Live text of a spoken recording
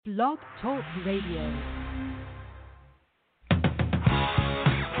Blog Talk Radio.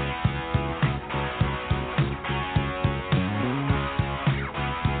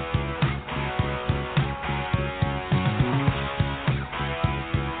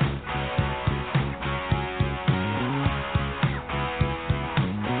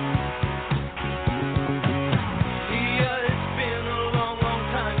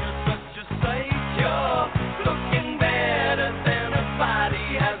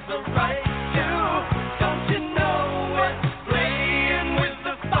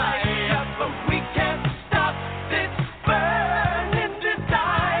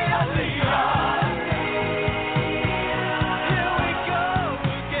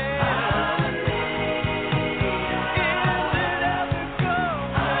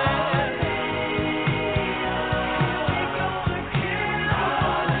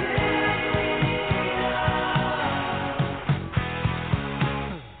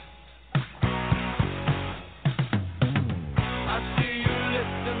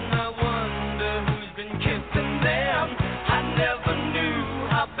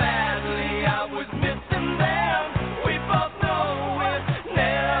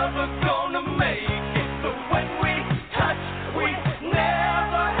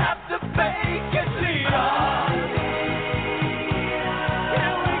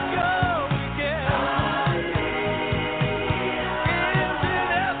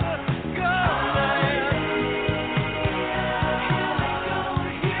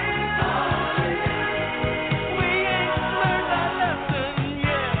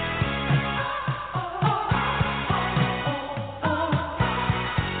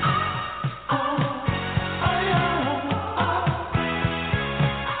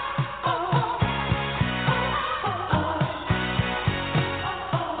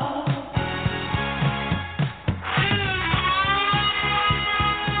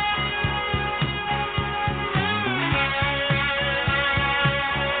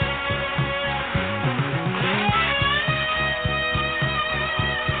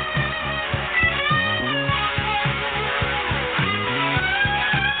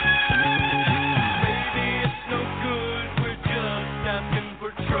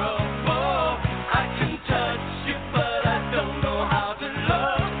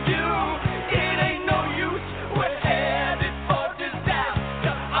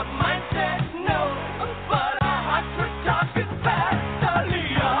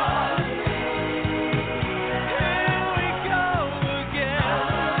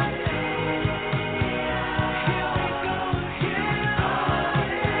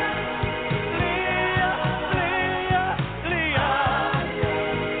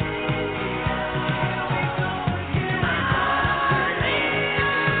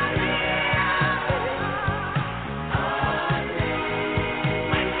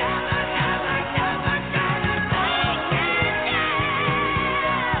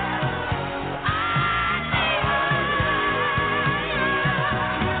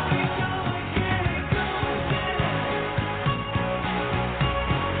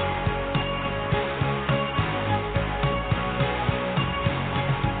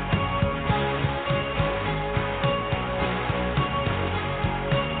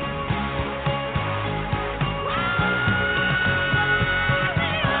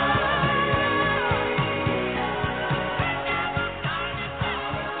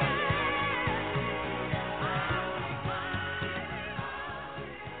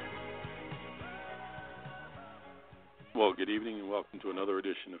 Well, good evening and welcome to another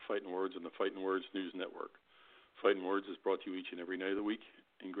edition of Fightnwords on the Fightnwords News Network. Fightnwords is brought to you each and every night of the week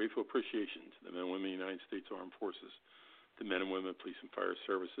in grateful appreciation to the men and women of the United States Armed Forces, the men and women of police and fire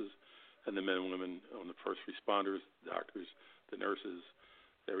services, and the men and women on the first responders, the doctors, the nurses,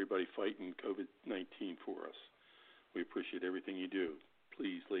 everybody fighting COVID-19 for us. We appreciate everything you do.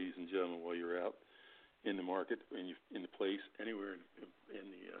 Please, ladies and gentlemen, while you're out in the market, in the place, anywhere in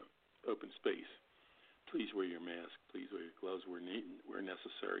the open space, please wear your mask. Please wear your gloves where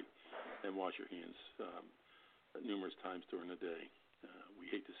necessary, and wash your hands numerous times during the day. We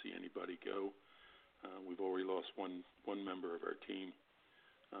hate to see anybody go. We've already lost one member of our team,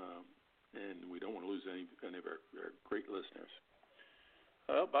 and we don't want to lose any of our great listeners.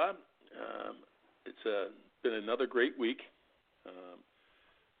 Well, Bob, it's been another great week,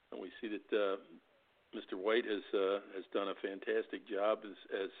 and we see that Mr. White has done a fantastic job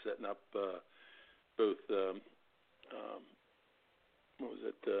as setting up both, the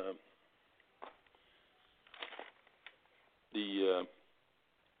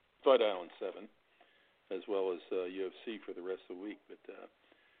Fight Island 7, as well as UFC for the rest of the week. But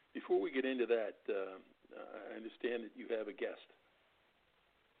before we get into that, I understand that you have a guest.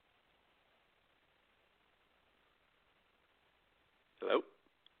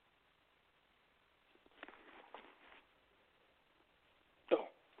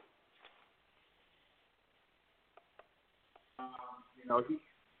 You know,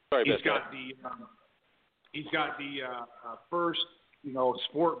 he's got the first, you know,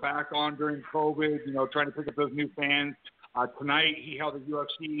 sport back on during COVID. You know, trying to pick up those new fans. Tonight he held a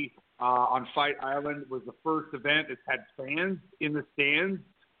UFC on Fight Island. It was the first event that had fans in the stands.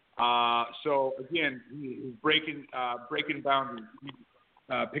 So again, he's breaking boundaries,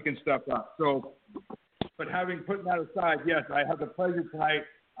 picking stuff up. So, but having put that aside, yes, I have the pleasure tonight.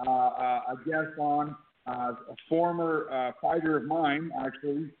 A guest on a former fighter of mine,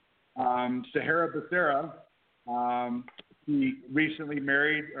 actually, Sahara Becerra. He recently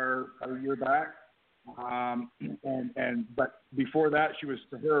married a year back, but before that, she was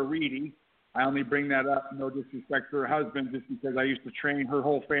Sahara Reedy. I only bring that up, no disrespect to her husband, just because I used to train her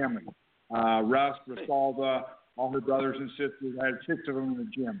whole family. Russ, Rosalva, all her brothers and sisters. I had 6 of them in the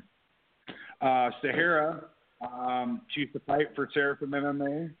gym. Sahara, she used to fight for Seraphim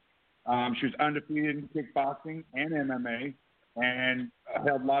MMA. She was undefeated in kickboxing and MMA, and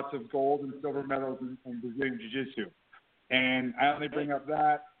held lots of gold and silver medals in Brazilian Jiu-Jitsu. And I only bring up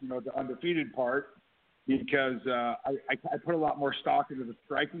that, you know, the undefeated part, because I put a lot more stock into the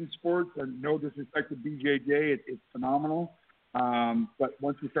striking sports. And no disrespect to BJJ, it's phenomenal. But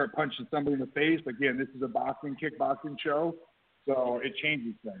once you start punching somebody in the face, again, this is a kickboxing show, so it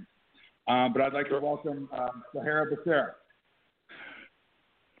changes things. But I'd like to welcome Sahara Becerra.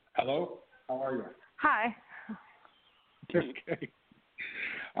 Hello, how are you? Hi. Okay.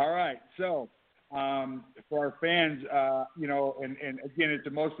 All right. So for our fans, you know, and again, it's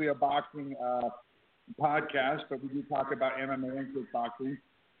mostly a boxing podcast, but we do talk about MMA and kickboxing.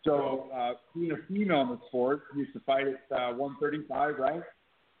 So being a female in the sport, you used to fight at 135, right?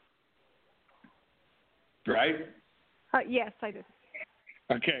 Right? Yes, I do.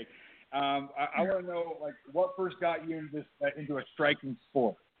 Okay. I want to know, like, what first got you into a striking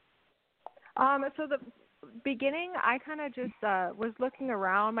sport? So the beginning, I kind of just was looking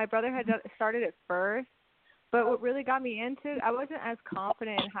around. My brother had started it first, but what really got me into it, I wasn't as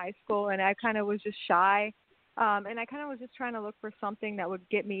confident in high school, and I kind of was just shy. And I kind of was just trying to look for something that would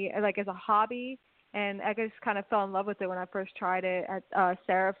get me, like, as a hobby. And I just kind of fell in love with it when I first tried it at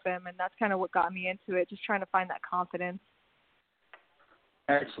Seraphim, and that's kind of what got me into it, just trying to find that confidence.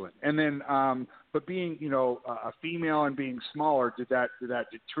 Excellent. And then, but being, you know, a female and being smaller, did that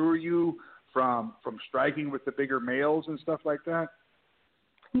deter you from striking with the bigger males and stuff like that?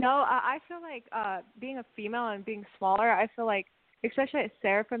 No, I feel like being a female and being smaller, I feel like, especially at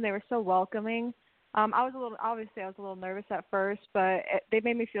Seraphim, they were so welcoming. I was a little nervous at first, but they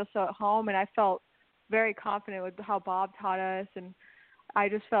made me feel so at home, and I felt very confident with how Bob taught us, and I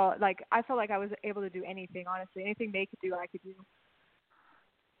just felt like I was able to do anything, honestly. Anything they could do, I could do.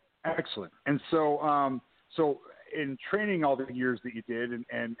 Excellent. And so, so in training all the years that you did,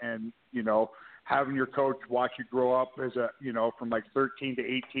 and you know, having your coach watch you grow up as a, you know, from like 13 to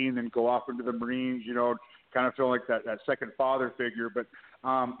 18, then go off into the Marines, you know, kind of feel like that second father figure. But,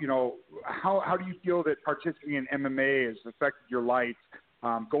 you know, how do you feel that participating in MMA has affected your life,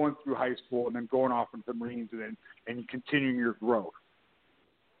 going through high school and then going off into the Marines and continuing your growth?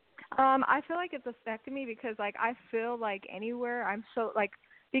 I feel like it's affected me because, like, I feel like anywhere I'm so, like,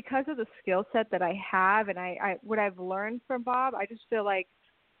 because of the skill set that I have and I what I've learned from Bob, I just feel like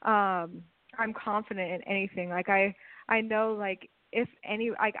I'm confident in anything. Like, I know, like, if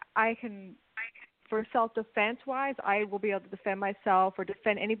any, like, I can, for self-defense wise, I will be able to defend myself or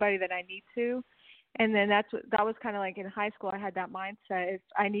defend anybody that I need to. And then that was kind of like in high school, I had that mindset. If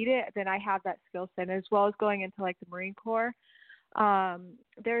I need it, then I have that skill set, as well as going into, like, the Marine Corps.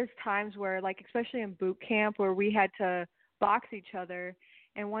 There's times where, like, especially in boot camp, where we had to box each other.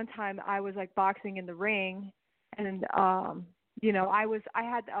 And one time I was, like, boxing in the ring, and you know, I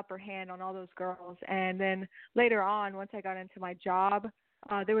had the upper hand on all those girls. And then later on, once I got into my job,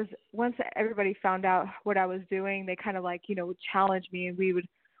 once everybody found out what I was doing, they kind of, like, you know, would challenge me, and we would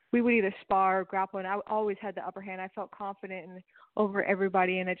either spar or grapple, and I always had the upper hand. I felt confident over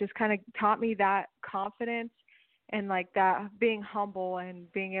everybody, and it just kind of taught me that confidence and, like, that being humble and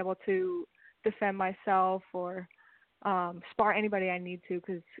being able to defend myself or spar anybody I need to,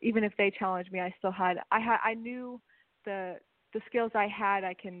 because even if they challenged me, I knew the skills I had,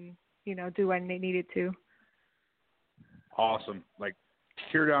 I can, you know, do when they needed to. Awesome. Like,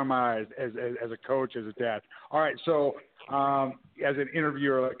 tear down my eyes as a coach, as a dad. All right. So, as an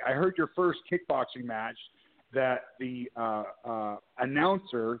interviewer, like, I heard your first kickboxing match that the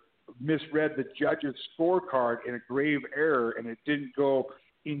announcer misread the judge's scorecard in a grave error, and it didn't go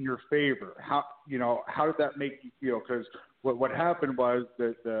in your favor. How did that make you feel? Because what happened was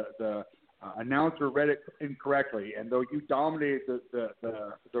that the announcer read it incorrectly, and though you dominated the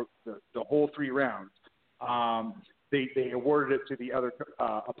whole 3 rounds, they awarded it to the other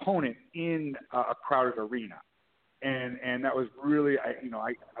opponent in a crowded arena. And that was really,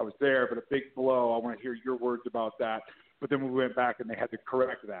 I was there, but a big blow. I want to hear your words about that. But then we went back and they had to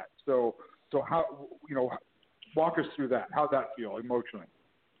correct that. So how, walk us through that. How'd that feel emotionally?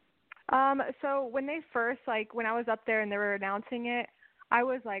 So when they first, when I was up there and they were announcing it, I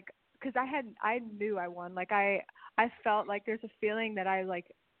was because I knew I won. I felt like there's a feeling that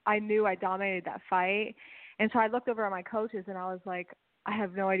I knew I dominated that fight. And so I looked over at my coaches and I was like, I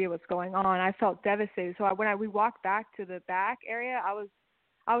have no idea what's going on. I felt devastated. So when we walked back to the back area, I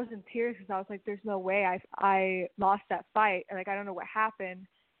was in tears because I was like, there's no way I lost that fight. I don't know what happened.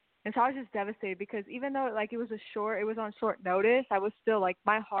 And so I was just devastated because even though it was on short notice, I was still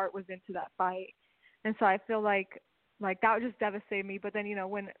my heart was into that fight. And so I feel like that would just devastate me. But then,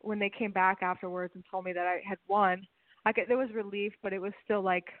 when they came back afterwards and told me that I had won, there was relief, but it was still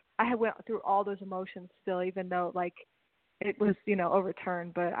I had went through all those emotions still, even though it was,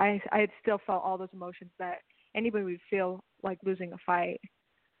 overturned. But I had still felt all those emotions that anybody would feel like losing a fight.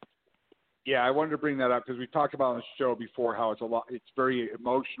 Yeah, I wanted to bring that up because we talked about on the show before how it's very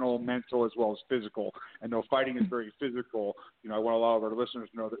emotional, mental, as well as physical. And though fighting is very physical, I want a lot of our listeners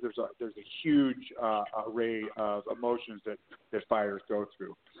to know that there's a huge array of emotions that fighters go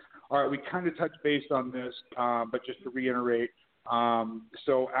through. All right, we kind of touched base on this, but just to reiterate,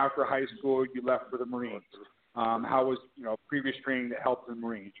 so after high school, you left for the Marines. How was, previous training that helped the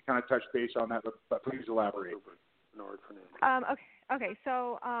Marines? You kind of touched base on that, but please elaborate. Okay.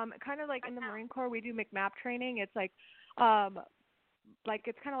 So, kind of in the Marine Corps, we do McMap training. It's it's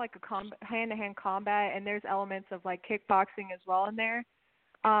kind of like a hand-to-hand combat, and there's elements of kickboxing as well in there.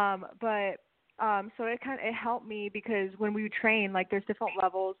 So it helped me because when we train, there's different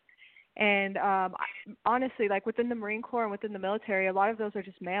levels. And honestly, within the Marine Corps and within the military, a lot of those are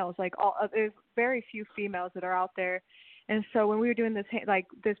just males. There's very few females that are out there. And so when we were doing this,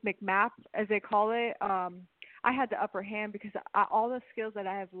 this McMap, as they call it, I had the upper hand because all the skills that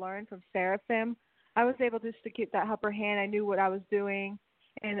I have learned from Seraphim, I was able just to keep that upper hand. I knew what I was doing.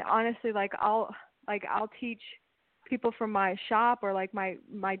 And honestly, I'll teach people from my shop or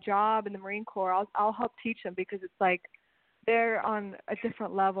my job in the Marine Corps. I'll help teach them because it's they're on a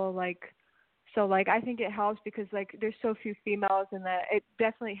different level, so I think it helps because there's so few females, and that it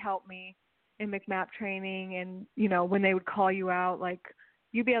definitely helped me in McMap training, and when they would call you out,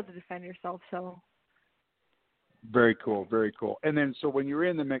 you'd be able to defend yourself. So very cool. And then so when you're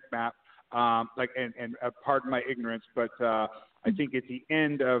in the McMap, and pardon my ignorance, but I think at the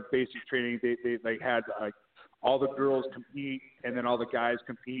end of basic training they had all the girls compete, and then all the guys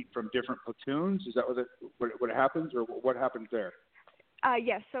compete from different platoons. Is that what happens, or what happens there?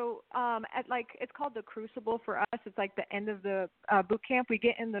 Yes. So it's called the Crucible for us. It's the end of the boot camp. We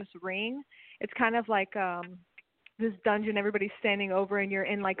get in this ring. It's kind of this dungeon everybody's standing over, and you're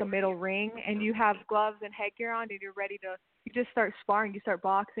in a middle ring, and you have gloves and headgear on, and you're ready to. You just start sparring. You start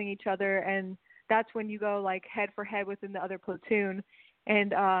boxing each other, and that's when you go head for head within the other platoon,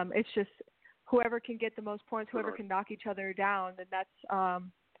 and it's just. Whoever can get the most points, whoever can knock each other down, then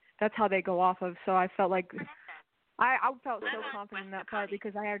that's how they go off of. So I felt I felt so confident in that part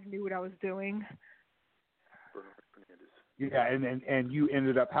because I already knew what I was doing. Yeah, and you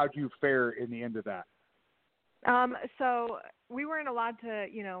ended up. How'd you fare in the end of that? So we weren't allowed to,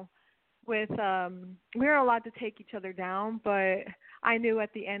 we weren't allowed to take each other down, but I knew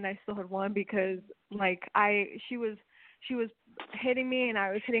at the end I still had won because she was hitting me and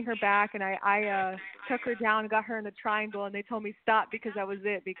I was hitting her back, and I took her down and got her in the triangle, and they told me stop because that was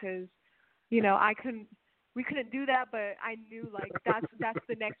it, because we couldn't do that, but I knew that's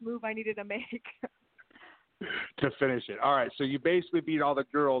the next move I needed to make. To finish it. All right, so you basically beat all the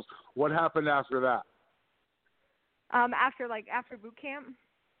girls. What happened after that? After boot camp?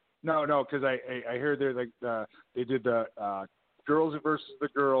 No, because I heard they did the girls versus the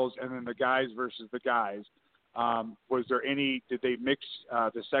girls, and then the guys versus the guys. Was there any? Did they mix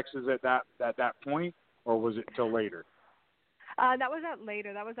the sexes at that point, or was it till later? That was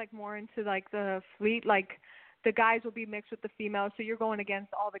later. That was more into the fleet. The guys will be mixed with the females, so you're going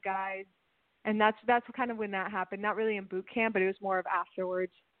against all the guys, and that's kind of when that happened. Not really in boot camp, but it was more of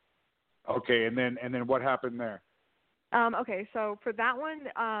afterwards. Okay, and then what happened there? Okay, so for that one,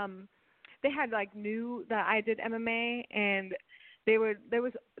 they had knew that I did MMA, and there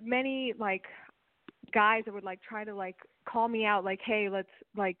was many guys that would try to call me out, hey, let's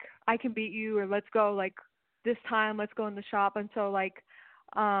I can beat you, or let's go this time, let's go in the shop. And so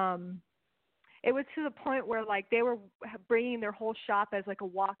it was to the point where they were bringing their whole shop as a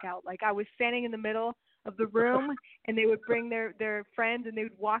walkout. I was standing in the middle of the room and they would bring their friends and they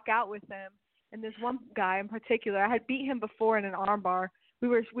would walk out with them. And this one guy in particular, I had beat him before in an armbar. We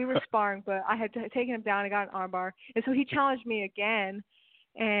were sparring, but I had taken him down and got an armbar. And so he challenged me again,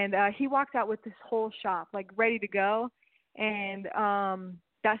 and he walked out with this whole shop, like ready to go. And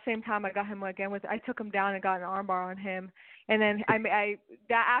that same time I got him again I took him down and got an armbar on him. And then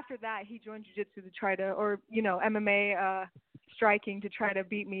after that he joined jiu-jitsu to try to, or MMA striking to try to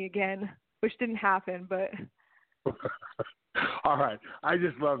beat me again, which didn't happen, but. All right, I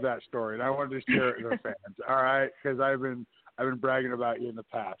just love that story, and I wanted to share it with the fans. All right, because I've been bragging about you in the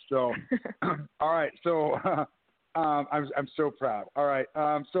past. So, all right, so I'm so proud. All right,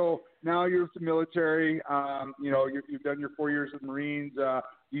 so now you're with the military. You've done your 4 years with the Marines. Do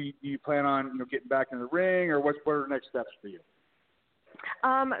you plan on getting back in the ring, or what are the next steps for you?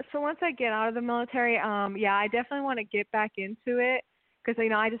 So once I get out of the military, I definitely want to get back into it because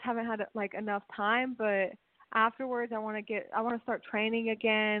I just haven't had enough time. But afterwards, I want to start training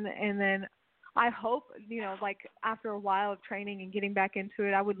again, and then I hope after a while of training and getting back into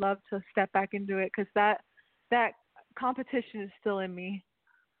it, I would love to step back into it because that competition is still in me.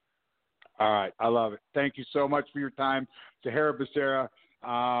 All right, I love it. Thank you so much for your time, Zahara Becerra.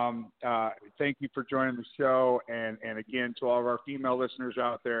 Thank you for joining the show, and again to all of our female listeners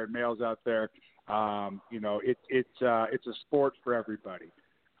out there and males out there, it's a sport for everybody.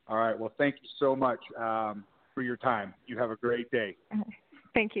 All right, well, thank you so much for your time. You have a great day.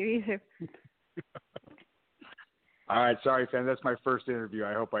 Thank you. You too. All right, sorry, fan. That's my first interview.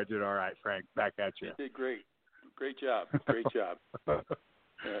 I hope I did all right, Frank. Back at you. You did great. Great job. Great job.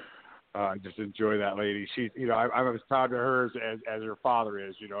 Yeah. I just enjoy that lady. She's, I'm as proud of her as her father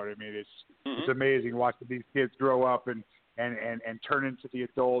is. You know what I mean? It's amazing watching these kids grow up and turn into the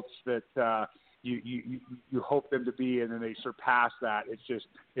adults that you hope them to be, and then they surpass that. It's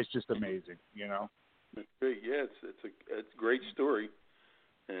just amazing. That's great. Yeah, it's a great story,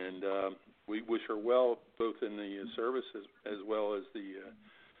 and we wish her well both in the service as well as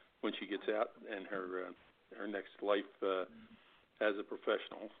when she gets out and her next life as a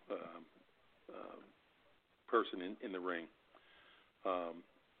professional person in the ring.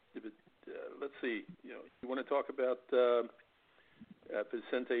 Let's see. You want to talk about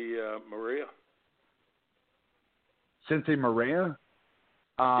Vicente Maria? Vicente Maria?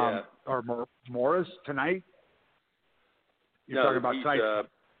 Yeah. Or Morris tonight? You're talking about tonight?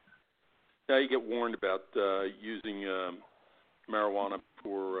 Now you get warned about using marijuana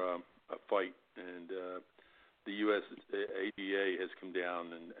for a fight, and the U.S. ADA has come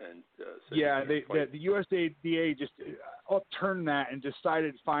down and said the USADA just upturned that and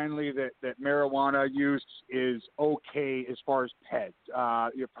decided finally that marijuana use is okay as far as PEDs,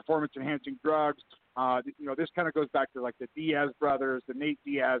 performance enhancing drugs. This kind of goes back to the Diaz brothers, the Nate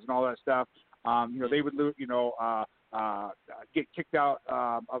Diaz, and all that stuff. They would get kicked out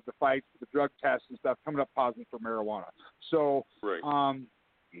of the fights, the drug tests and stuff, coming up positive for marijuana. So, right.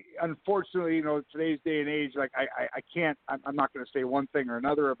 Unfortunately, today's day and age, I can't. I'm not going to say one thing or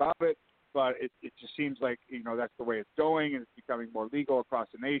another about it, but it just seems like that's the way it's going, and it's becoming more legal across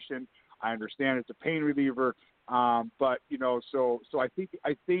the nation. I understand it's a pain reliever, but so I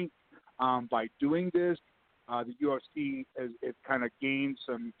think by doing this, the UFC has kind of gained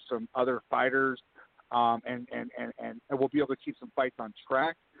some other fighters, and we'll be able to keep some fights on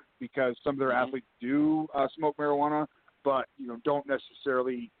track because some of their athletes do smoke marijuana, but don't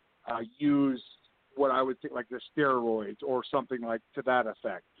necessarily use what I would think like the steroids or something like to that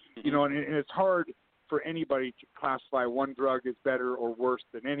effect. And it's hard for anybody to classify one drug as better or worse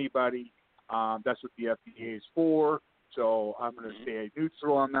than anybody. That's what the FDA is for. So I'm going to stay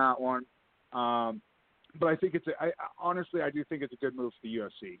neutral on that one. But I think honestly, I do think it's a good move for the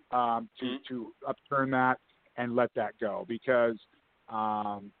UFC to upturn that and let that go because,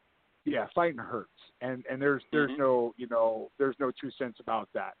 fighting hurts, and there's no there's no 2 cents about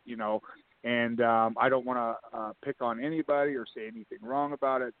that, and I don't want to pick on anybody or say anything wrong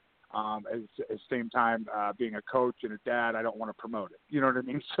about it. At the same time, being a coach and a dad, I don't want to promote it. You know what I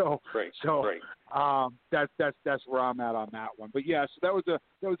mean? So, that's where I'm at on that one. But yeah, so that was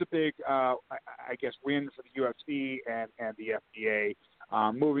a big, I guess, win for the UFC and the FDA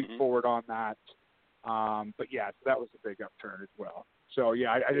moving forward on that. But yeah, so that was a big upturn as well. So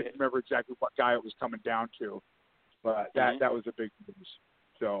yeah, I didn't remember exactly what guy it was coming down to, but that was a big news.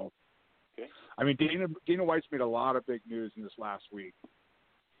 So, I mean, Dana White's made a lot of big news in this last week.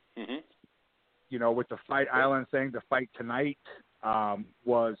 With the Fight Island thing, the fight tonight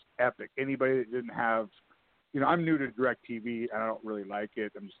was epic. Anybody that didn't have, I'm new to DirecTV and I don't really like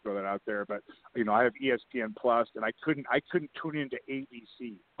it. I'm just throwing that out there, but I have ESPN Plus and I couldn't tune into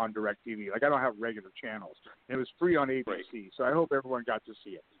ABC on DirecTV. I don't have regular channels. And it was free on ABC, so I hope everyone got to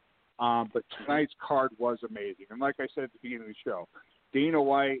see it. But tonight's card was amazing. And like I said at the beginning of the show, Dana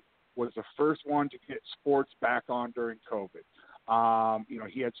White was the first one to get sports back on during COVID.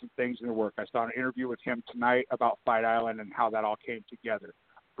 He had some things in the work. I saw an interview with him tonight about Fight Island and how that all came together.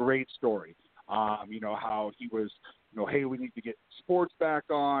 Great story. How he was, hey, we need to get sports back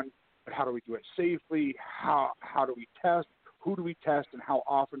on, but how do we do it safely? How do we test? Who do we test, and how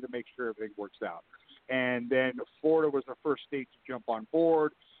often to make sure everything works out? And then Florida was the first state to jump on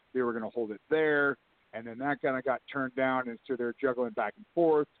board. They were going to hold it there, and then that kind of got turned down, and so they're juggling back and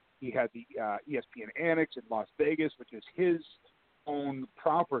forth. He had the ESPN Annex in Las Vegas, which is his own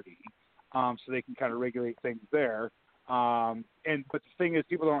property, so they can kind of regulate things there. But the thing is,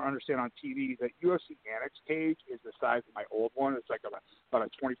 people don't understand on TV that UFC Annex cage is the size of my old one. It's like about a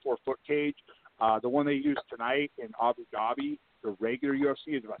 24-foot cage. The one they used tonight in Abu Dhabi, the regular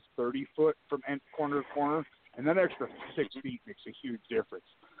UFC, is about 30 foot from end corner to corner, and that extra 6 feet makes a huge difference.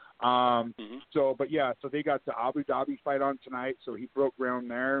 So they got the Abu Dhabi fight on tonight, so he broke ground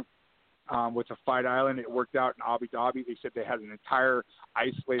there. With the Fight Island, it worked out in Abu Dhabi. They said they had an entire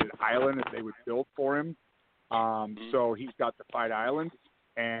isolated island that they would build for him. So he's got the Fight Island,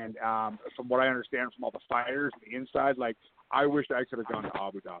 and from what I understand from all the fighters on the inside, like, I wish I could have gone to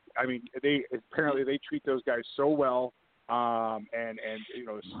Abu Dhabi. I mean, they treat those guys so well, and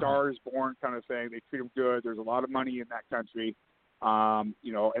the Stars Born kind of thing. They treat them good. There's a lot of money in that country, and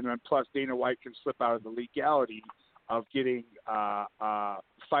then plus Dana White can slip out of the legality of getting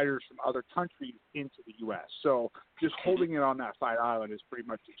fighters from other countries into the U.S. So just holding it on that Fight Island is pretty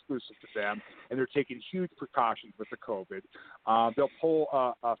much exclusive to them, and they're taking huge precautions with the COVID. They'll pull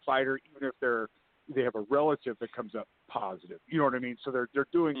a fighter even if they have a relative that comes up positive. You know what I mean? So they're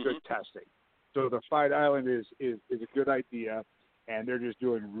doing good testing. So the Fight Island is a good idea, and they're just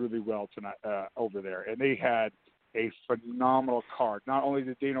doing really well tonight over there. And they had a phenomenal card. Not only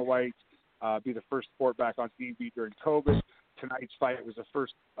did Dana White be the first sport back on TV during COVID, tonight's fight was the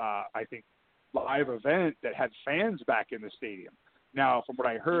first, I think, live event that had fans back in the stadium. Now, from what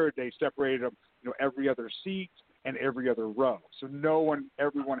I heard, they separated them, every other seat and every other row, so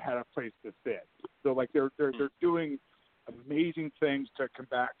everyone had a place to sit. So like they're doing amazing things to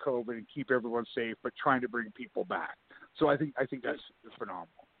combat COVID and keep everyone safe, but trying to bring people back. So I think that's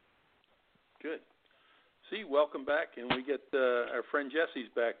phenomenal. Good. See, welcome back, and we get our friend Jesse's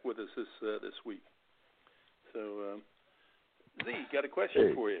back with us this week. So, Z, got a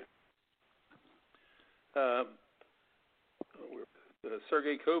question for you.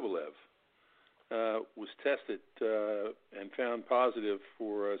 Sergey Kovalev was tested and found positive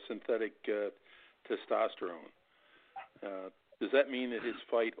for synthetic testosterone. Does that mean that his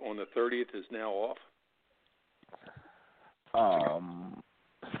fight on the 30th is now off?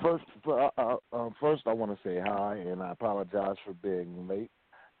 First, I want to say hi, and I apologize for being late.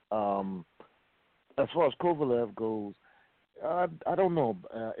 As far as Kovalev goes, I don't know.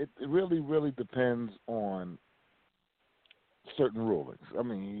 It really, really depends on certain rulings. I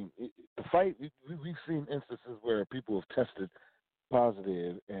mean, the fight, we've seen instances where people have tested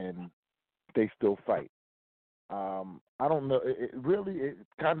positive and they still fight. I don't know. It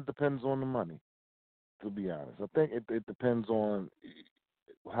kind of depends on the money, to be honest. I think it depends on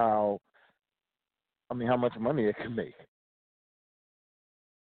how much money it can make.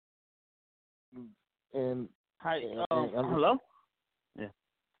 And hello?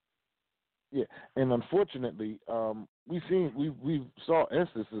 Yeah, and unfortunately, we saw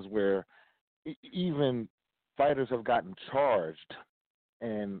instances where even fighters have gotten charged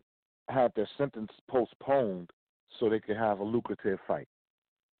and had their sentence postponed so they could have a lucrative fight.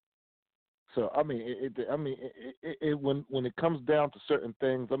 So when it comes down to certain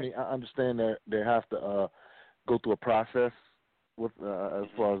things, I understand that they have to go through a process with as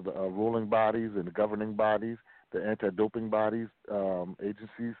far as the ruling bodies and the governing bodies, the anti-doping bodies,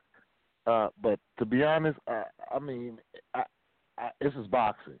 agencies. But to be honest, this is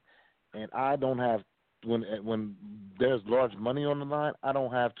boxing, and I don't have when there's large money on the line, I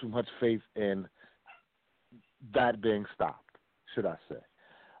don't have too much faith in that being stopped, should I say.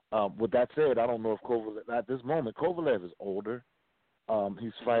 With that said, I don't know if Kovalev, at this moment, Kovalev is older.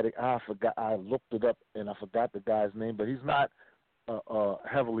 He's fighting. I looked it up and I forgot the guy's name, but he's not a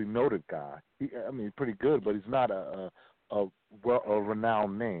heavily noted guy. He's pretty good, but he's not a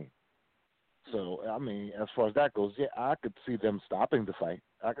renowned name. So, as far as that goes, yeah, I could see them stopping the fight.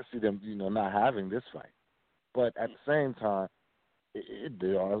 I could see them, not having this fight. But at the same time, it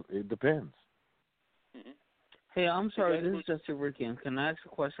depends. Mm-hmm. Hey, I'm sorry, this is Jesse Rickian. Can I ask a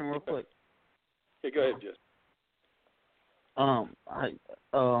question real quick? Yeah, go ahead, Jesse.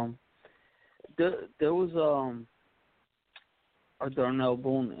 There was a Darnell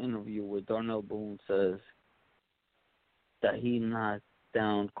Boone interview where Darnell Boone says that he knocked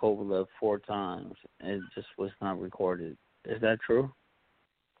down Kovalev 4 times and it just was not recorded. Is that true?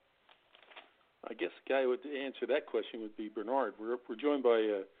 I guess the guy who would answer that question would be Bernard. We're joined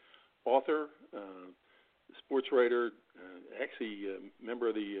by author, sports writer, actually a member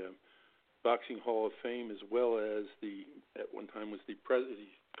of the Boxing Hall of Fame, as well as at one time was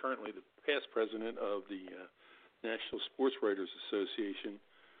currently the past president of the National Sports Writers Association.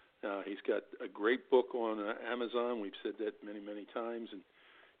 He's got a great book on Amazon. We've said that many, many times, and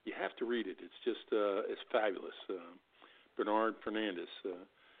you have to read it. It's just it's fabulous. Bernard Fernandez.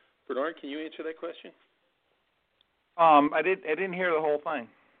 Bernard, can you answer that question? I didn't hear the whole thing.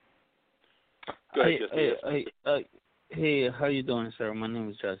 Go ahead, Jesse. Hey, how you doing, sir? My name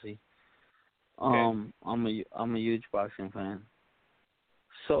is Jesse. I'm a huge boxing fan.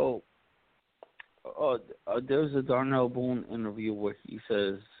 So, there's a Darnell Boone interview where he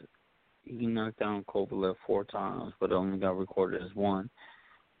says he knocked down Kovalev 4 times, but only got recorded as 1.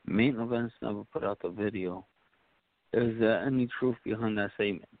 Main Events never put out the video. Is there any truth behind that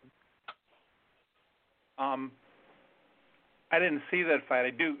statement? I didn't see that fight.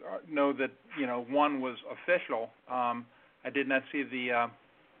 I do know that 1 was official. I did not see the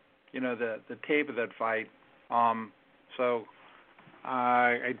tape of that fight. So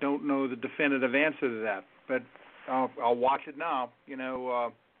I don't know the definitive answer to that. But I'll watch it now.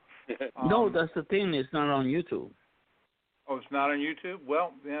 No, that's the thing. It's not on YouTube. Oh, it's not on YouTube?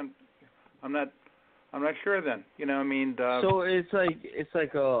 Well, then I'm not sure. Then So it's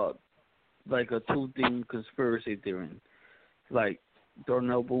like a 2-thing conspiracy theory. Like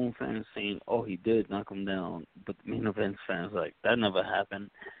Darnell Boone fans saying, "Oh, he did knock him down," but the Main Event fans like that never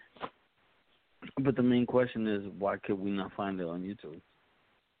happened. But the main question is, why could we not find it on YouTube?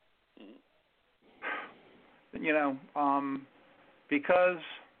 Because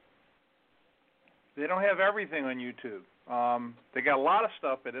they don't have everything on YouTube. They got a lot of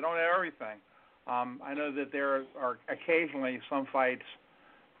stuff, but they don't have everything. I know that there are occasionally some fights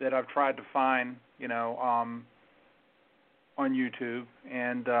that I've tried to find, on YouTube,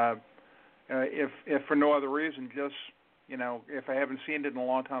 and if for no other reason, just if I haven't seen it in a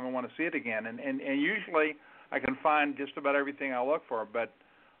long time, I want to see it again. And usually I can find just about everything I look for, but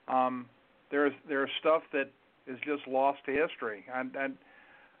there's stuff that is just lost to history. And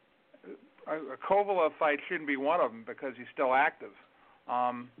a Kovalev fight shouldn't be one of them because he's still active.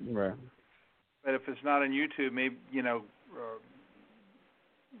 Right. But if it's not on YouTube, maybe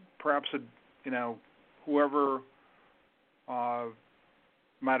perhaps whoever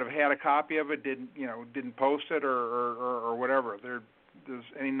might have had a copy of it didn't post it or whatever. There's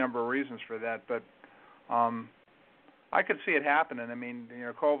any number of reasons for that, but I could see it happening. I mean,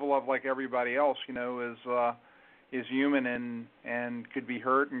 Kovalev, like everybody else, is human and could be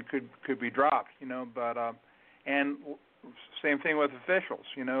hurt and could be dropped, but and same thing with officials.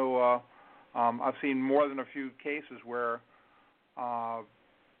 I've seen more than a few cases where a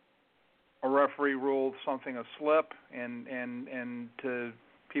referee ruled something a slip, and to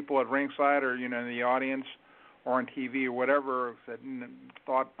people at ringside or in the audience or on TV or whatever that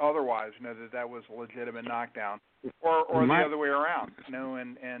thought otherwise, that was a legitimate knockdown, or the other way around,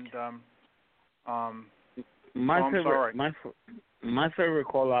 My favorite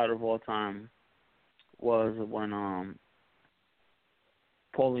call out of all time was when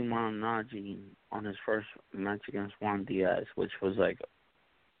Paulie Malignaggi on his first match against Juan Diaz, which was like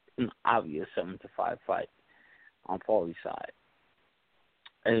an obvious 7-5 fight on Paulie's side,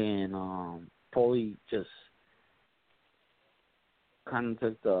 and Paulie just kind of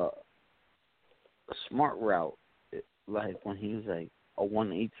took the smart route, like when he was like a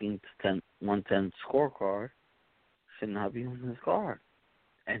 118 to 110 scorecard should not be on his card,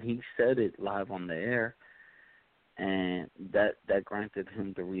 and he said it live on the air, and that granted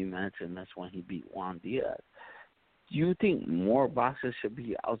him the rematch, and that's when he beat Juan Diaz. Do you think more boxers should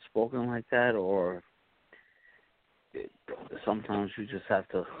be outspoken like that, or sometimes you just have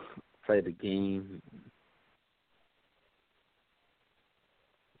to play the game?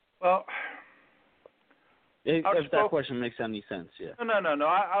 Well, if that question makes any sense, yeah. No.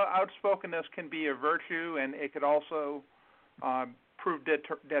 Outspokenness can be a virtue, and it could also prove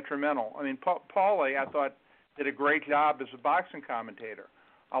detrimental. I mean, Paulie, I thought, did a great job as a boxing commentator.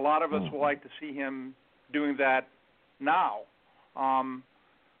 A lot of us would like to see him doing that now,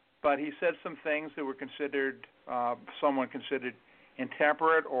 but he said some things that were considered, someone considered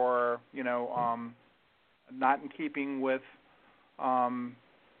intemperate or not in keeping with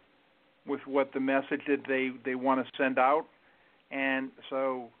what the message that they want to send out, and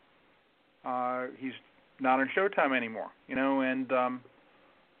so he's not on Showtime anymore. And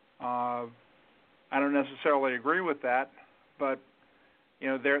I don't necessarily agree with that, but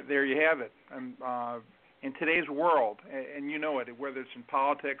there you have it. In today's world, and you know it, whether it's in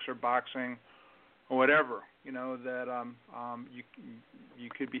politics or boxing or whatever, that you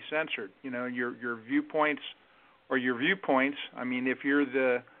could be censored. Your viewpoints or your viewpoints. I mean, if you're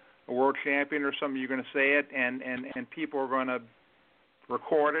a world champion or something, you're going to say it, and people are going to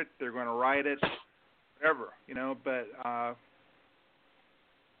record it. They're going to write it, whatever. But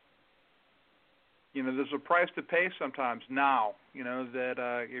there's a price to pay sometimes now.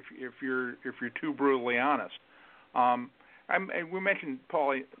 That if you're too brutally honest. We mentioned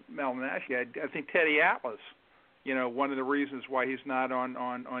Paulie Malignaggi. I think Teddy Atlas. One of the reasons why he's not on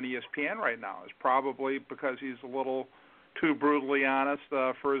ESPN right now is probably because he's a little too brutally honest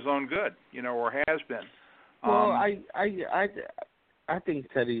for his own good, or has been. Well, I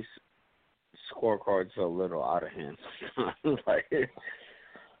think Teddy's scorecards are a little out of hand. Like, it's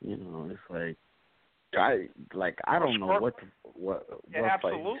like. I don't know what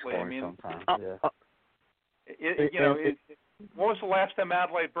fight he's scoring sometimes. What was the last time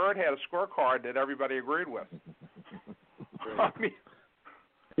Adelaide Bird had a scorecard that everybody agreed with?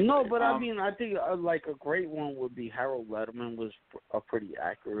 No, but I think like a great one would be Harold Letterman was a pretty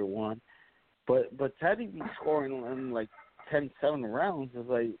accurate one, but Teddy be scoring in like 10-7 rounds. Is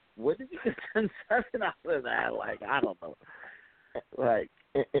like, where did you get 10-7 out of that? Like, I don't know. Like,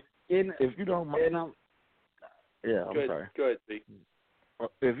 if you don't mind. Yeah, I'm sorry. Go ahead, Pete.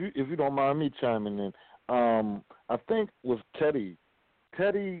 If you don't mind me chiming in, I think with Teddy,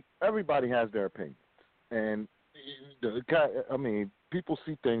 everybody has their opinions, and people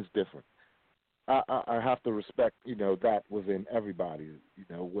see things different. I have to respect, that within everybody,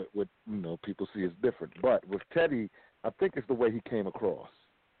 what people see is different. But with Teddy, I think it's the way he came across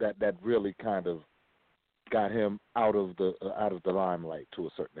that really kind of got him out of the limelight to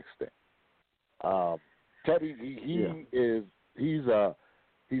a certain extent. Teddy, he's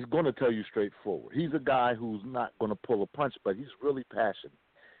going to tell you straightforward. He's a guy who's not going to pull a punch, but he's really passionate.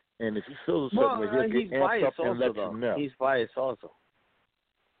 And if he feels a certain way, he'll get amped up and let you know. He's biased also.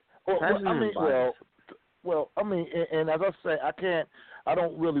 And as I say, I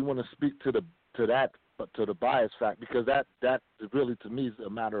don't really want to speak to the bias fact, because that really, to me, is a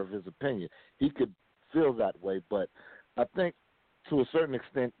matter of his opinion. He could feel that way, but I think to a certain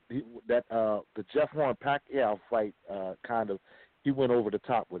extent the Jeff Horn Pacquiao fight he went over the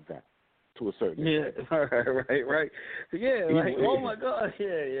top with that to a certain extent. Yeah, right. Yeah, like, oh my God,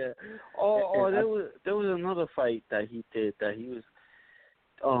 yeah. There was another fight that he did that he was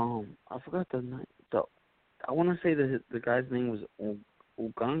I forgot the name. I want to say that the guy's name was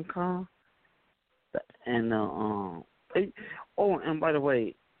Uganka, and and by the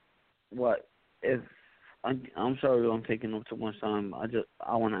way, I'm sorry I'm taking up too much time. I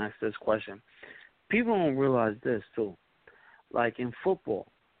want to ask this question. People don't realize this too. Like in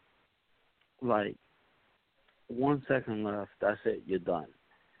football, like 1 second left, that's it, you're done.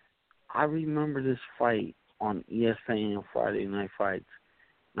 I remember this fight on ESPN Friday Night Fights,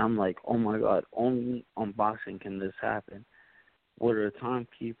 and I'm like, oh my God, only on boxing can this happen, where the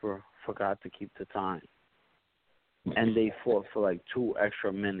timekeeper forgot to keep the time, and they fought for like 2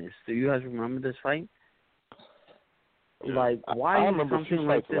 extra minutes. Do you guys remember this fight? Like, why is something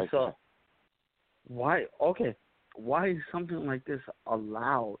like this? Why is something like this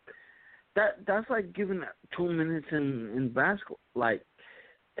allowed? That's like giving 2 minutes in basketball. Like,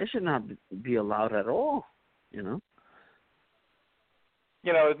 it should not be allowed at all.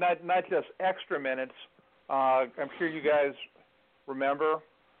 Not just extra minutes. I'm sure you guys remember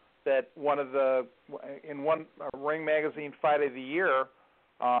that in one Ring Magazine Fight of the Year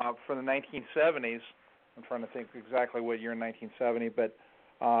from the 1970s. I'm trying to think exactly what year in 1970, but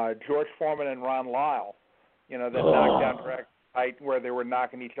George Foreman and Ron Lyle, that knockdown direct fight where they were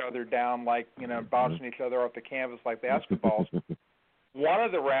knocking each other down like, bouncing each other off the canvas like basketballs. One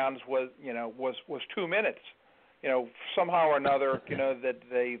of the rounds was 2 minutes. Somehow or another, that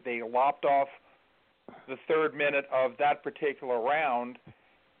they lopped off the 3rd minute of that particular round.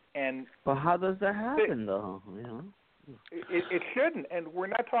 But how does that happen, though? It shouldn't, and we're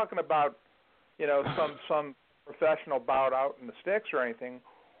not talking about some professional bout out in the sticks or anything.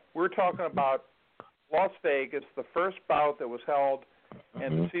 We're talking about Las Vegas, the first bout that was held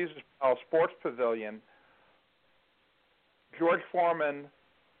in the Caesars Palace Sports Pavilion. George Foreman,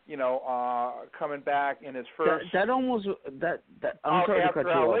 coming back in his first. I'm sorry to cut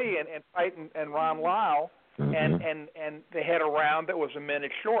you Ali off. and fighting and Ron Lyle, and they had a round that was a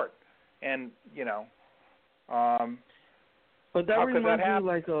minute short, and But that reminds me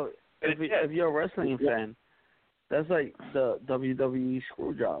like if you're a wrestling fan, that's like the WWE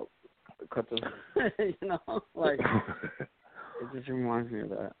screw job. Cut the, like it just reminds me of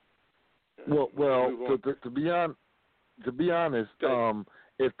that. Well, to be honest,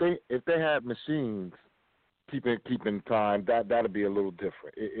 if they had machines keeping time, that'd be a little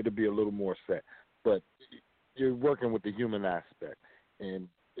different. It'd be a little more set. But you're working with the human aspect, and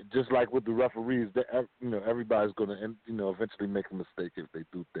just like with the referees, everybody's going to eventually make a mistake if they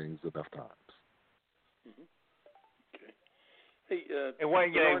do things enough times. Mm-hmm. Okay. Hey, and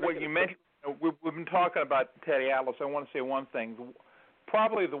what you mentioned, we've been talking about Teddy Atlas. I want to say one thing.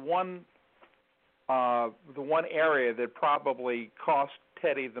 Probably the one area that probably cost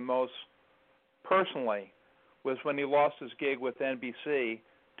Teddy the most personally was when he lost his gig with NBC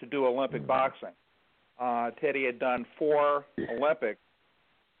to do Olympic boxing. Teddy had done 4 Olympics,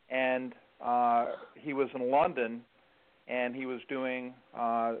 and he was in London, and he was doing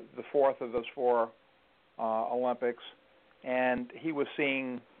the 4th of those 4 Olympics, and he was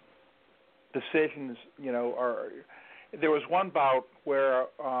seeing decisions, or there was one bout where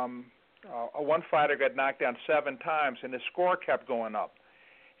one fighter got knocked down 7 times, and his score kept going up.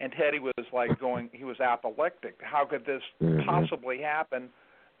 And Teddy was he was apoplectic. How could this possibly happen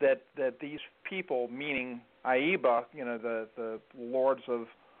that these people, meaning AIBA, the lords of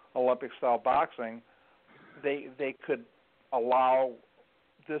Olympic-style boxing, they could allow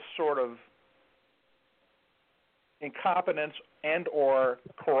this sort of incompetence and or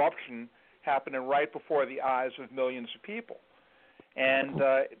corruption happening right before the eyes of millions of people. And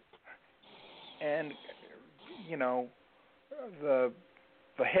the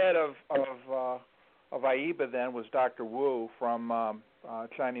head of AIBA then was Dr. Wu from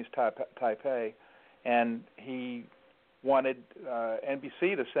Chinese Taipei, and he wanted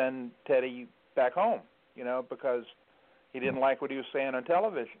NBC to send Teddy back home, because he didn't like what he was saying on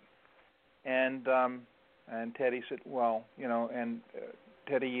television. And Teddy said,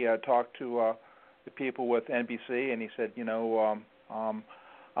 Teddy talked to the people with NBC, and he said,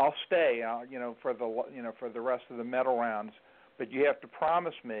 I'll stay, for the rest of the medal rounds, but you have to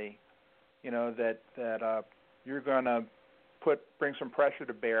promise me, that you're going to bring some pressure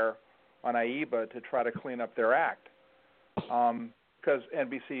to bear on AIBA to try to clean up their act, because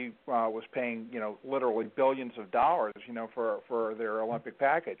NBC was paying, literally billions of dollars, for their Olympic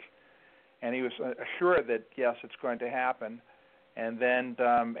package, and he was assured that yes, it's going to happen. And then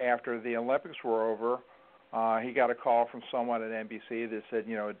after the Olympics were over, he got a call from someone at NBC that said,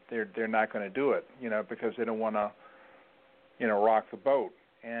 they're not going to do it, because they don't want to, rock the boat.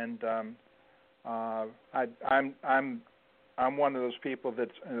 And I'm one of those people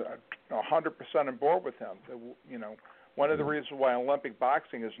that's 100% on board with him. One of the reasons why Olympic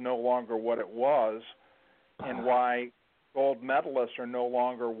boxing is no longer what it was, and why gold medalists are no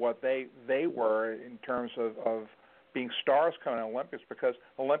longer what they were in terms of being stars coming to Olympics, because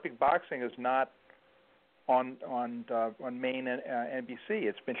Olympic boxing is not on main NBC.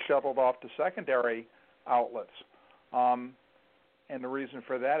 It's been shuttled off to secondary outlets, and the reason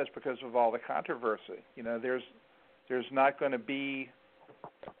for that is because of all the controversy. There's not going to be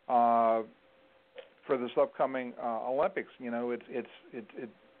for this upcoming Olympics. It's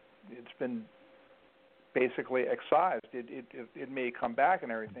been basically excised. It may come back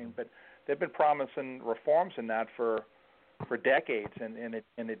and everything, but they've been promising reforms in that for decades, and it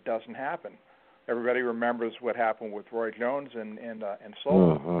doesn't happen. Everybody remembers what happened with Roy Jones and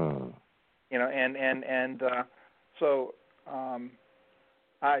Seoul. So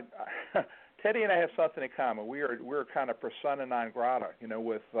Teddy and I have something in common. We're kind of persona non grata,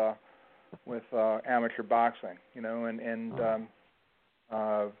 with amateur boxing,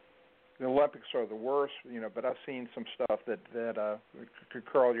 the Olympics are the worst, but I've seen some stuff that could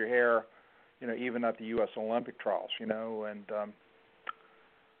curl your hair, even at the U.S. Olympic trials, and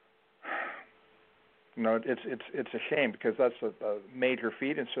it's a shame, because that's a major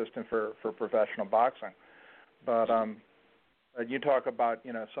feeding system for professional boxing. But you talk about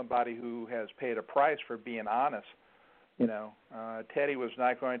somebody who has paid a price for being honest. Teddy was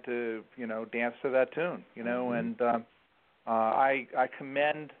not going to dance to that tune. And I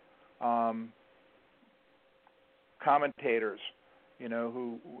commend commentators,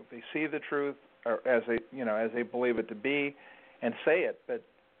 who they see the truth or as they believe it to be, and say it. But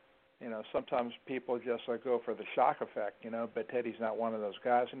sometimes people just go for the shock effect, but Teddy's not one of those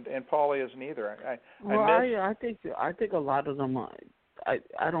guys, and Paulie isn't either. I think a lot of them. I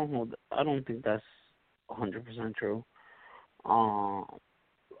don't know. I don't think that's 100% true.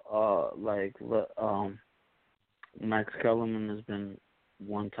 Max Kellerman has been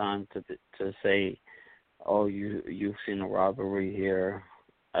one time to say, "Oh, you've seen a robbery here,"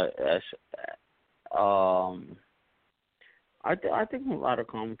 I think a lot of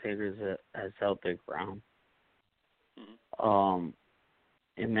commentators has held their ground. Mm-hmm.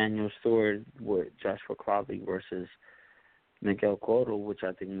 Emmanuel Stewart with Joshua Clottey versus Miguel Cotto, which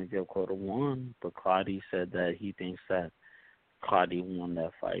I think Miguel Cotto won, but Clottey said that he thinks that Clottey won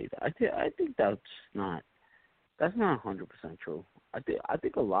that fight. I think that's not 100% true. I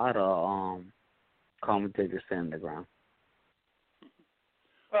think a lot of commentators stand their ground.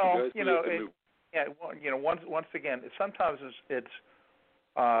 Well, once again, sometimes it's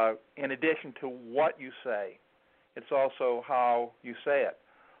in addition to what you say, it's also how you say it.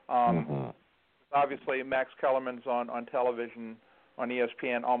 Obviously, Max Kellerman's on television on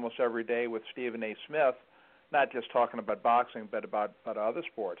ESPN almost every day with Stephen A. Smith, not just talking about boxing, but about other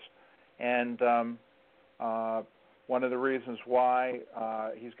sports. And one of the reasons why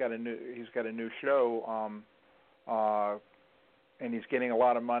he's got a new show, and he's getting a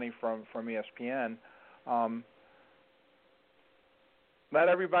lot of money from ESPN. Not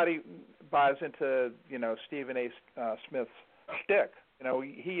everybody buys into Stephen A. Smith's shtick.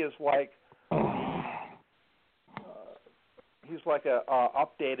 He is like he's like a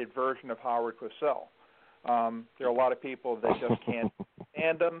updated version of Howard Cosell. There are a lot of people that just can't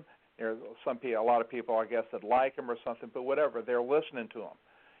stand him. There are a lot of people, I guess, that like him or something. But whatever, they're listening to him.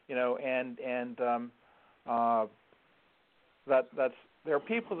 There are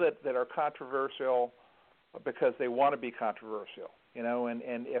people that are controversial because they want to be controversial.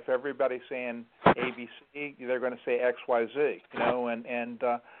 And if everybody's saying ABC, they're going to say XYZ. And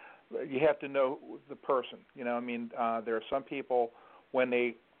you have to know the person. There are some people when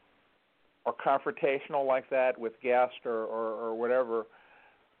they are confrontational like that with guests or whatever.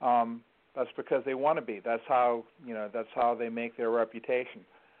 That's because they want to be. That's how they make their reputation.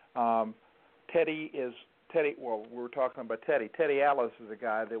 Teddy. Well, we were talking about Teddy. Teddy Atlas is a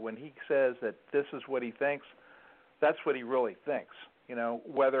guy that when he says that this is what he thinks, that's what he really thinks.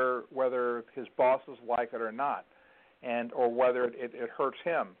 Whether his bosses like it or not, or whether it hurts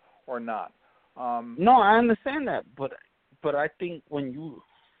him or not. No, I understand that, but I think when you,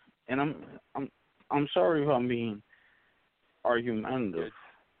 and I'm sorry if I'm being argumentative.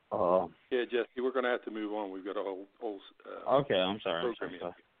 Yeah, Jesse, we're going to have to move on. We've got a whole okay, I'm sorry.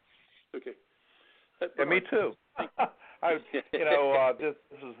 Okay. Yeah, me too. This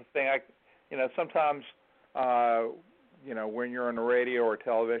is the thing. Sometimes, when you're on the radio or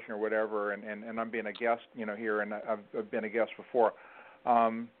television or whatever, and I'm being a guest, here, and I've been a guest before,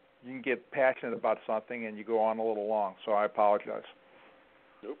 you can get passionate about something and you go on a little long. So I apologize.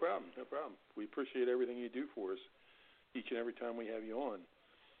 No problem. We appreciate everything you do for us each and every time we have you on.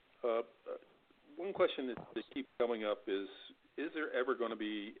 One question that keeps coming up is there ever going to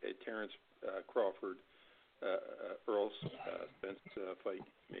be a Terrence Crawford Earl Spence fight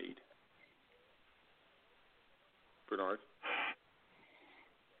made? Bernard?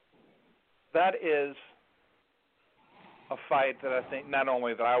 That is a fight that I think not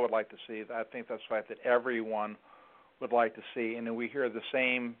only that I would like to see, I think that's a fight that everyone would like to see. And then we hear the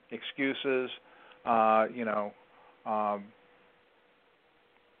same excuses, Bob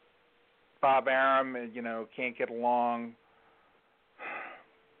Arum, can't get along,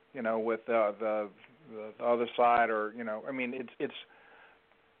 with the other side, or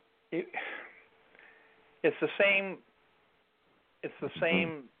it's the same. It's the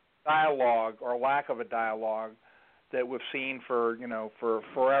same dialogue or lack of a dialogue that we've seen for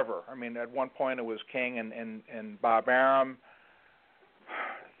forever. At one point it was King and Bob Arum.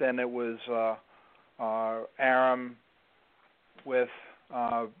 Then it was Arum with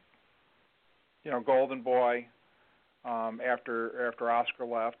Golden Boy after Oscar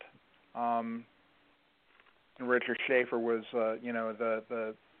left. And Richard Schaefer was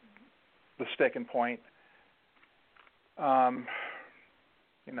the sticking point.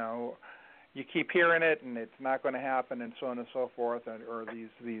 You keep hearing it, and it's not going to happen, and so on and so forth, or these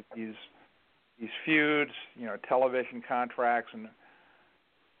feuds, television contracts, and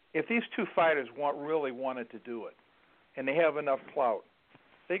if these two fighters really wanted to do it, and they have enough clout,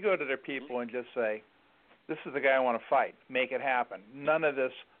 they go to their people and just say, "This is the guy I want to fight. Make it happen." None of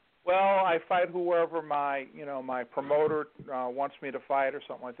this. Well, I fight whoever my promoter wants me to fight, or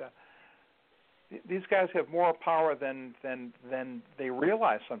something like that. These guys have more power than they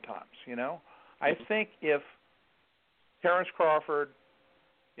realize sometimes. I think if Terrence Crawford,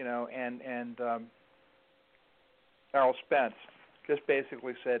 and Errol Spence just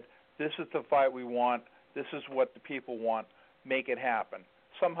basically said, "This is the fight we want. This is what the people want. Make it happen."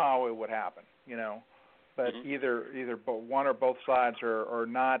 Somehow it would happen. But either one or both sides are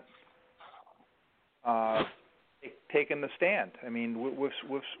not taken the stand. I mean,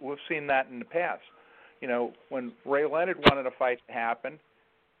 we've seen that in the past. You know, when Ray Leonard wanted a fight to happen,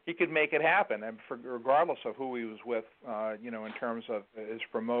 he could make it happen, and regardless of who he was with, you know, in terms of his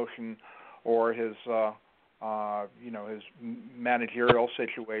promotion or his, you know, his managerial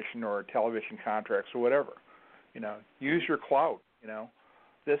situation or television contracts or whatever. You know, use your clout. You know,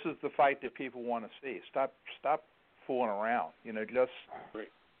 this is the fight that people want to see. Stop fooling around. You know, just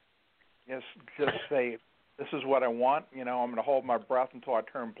say, this is what I want. You know, I'm going to hold my breath until I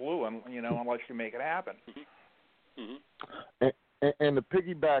turn blue, and you know, unless you make it happen. Mm-hmm. And to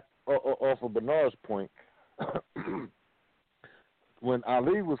piggyback off of Bernard's point, when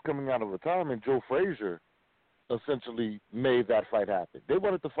Ali was coming out of retirement, Joe Frazier essentially made that fight happen. They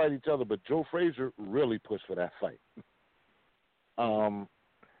wanted to fight each other, but Joe Frazier really pushed for that fight.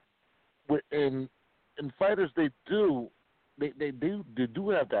 In fighters, they do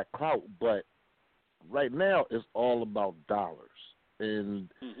have that clout, but right now it's all about dollars. And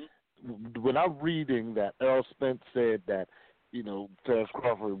when I'm reading that Errol Spence said that, you know, Terence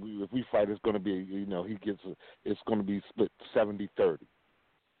Crawford, if we fight, it's going to be, you know, it's going to be split 70-30.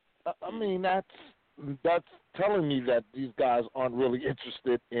 I mean, that's telling me that these guys aren't really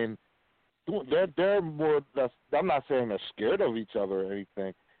interested in doing. They're more. I'm not saying they're scared of each other or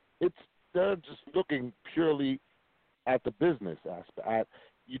anything. They're just looking purely at the business aspect, at,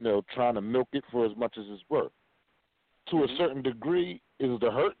 you know, trying to milk it for as much as it's worth. To a certain degree, is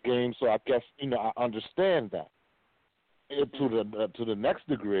the hurt game. So I guess, you know, I understand that. To the next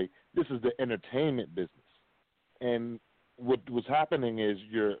degree, this is the entertainment business, and what's happening is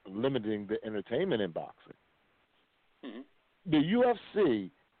you're limiting the entertainment in boxing. The UFC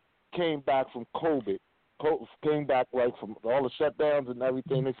came back from COVID, came back right from all the shutdowns and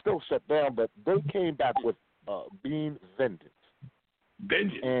everything. They still shut down, but they came back with being vengeance,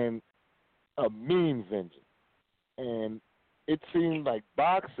 and a mean vengeance. And it seemed like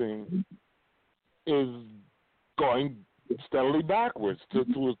boxing is going steadily backwards to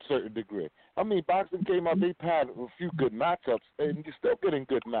a certain degree. I mean, boxing came out, they've had a few good matchups, and you're still getting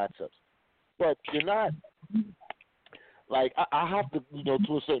good matchups. But you're not, like, I have to, you know,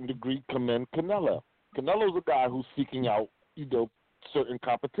 to a certain degree, commend Canelo. Canelo's a guy who's seeking out, you know, certain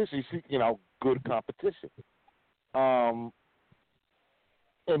competition. He's seeking out good competition. And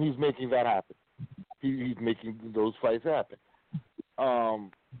he's making that happen. He's making those fights happen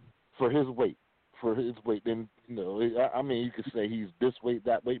for his weight. And, you know, I mean, you could say he's this weight,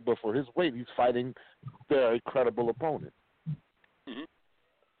 that weight, but for his weight, he's fighting very credible opponents.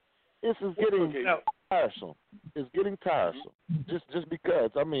 This is getting tiresome. It's getting tiresome. Just because,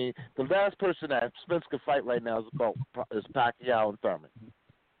 I mean, the last person that Spence could fight right now is Pacquiao and Thurman,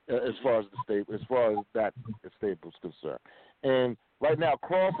 as far as that stable's concerned. And right now,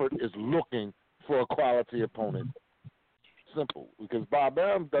 Crawford is looking for a quality opponent. Simple, because Bob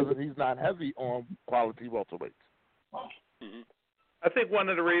Arum he's not heavy on quality welterweights. I think one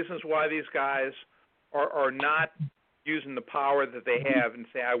of the reasons why these guys are not using the power that they have and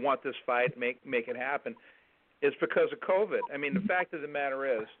say, I want this fight, make it happen, is because of COVID. I mean, the fact of the matter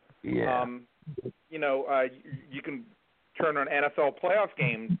is, you know, you can turn on an NFL playoff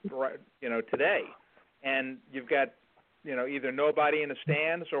game, you know, today, and you've got, you know, either nobody in the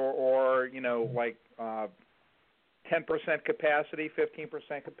stands or you know, like 10% capacity,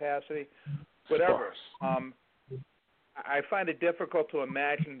 15% capacity, whatever. I find it difficult to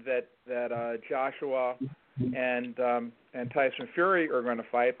imagine that Joshua and Tyson Fury are going to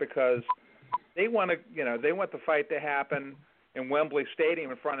fight, because they want the fight to happen in Wembley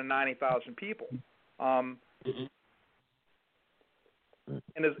Stadium in front of 90,000 people. And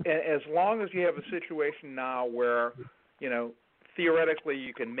as long as you have a situation now where, you know, theoretically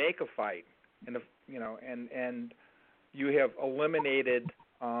you can make a fight, and you know, and you have eliminated,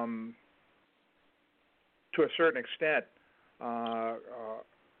 to a certain extent,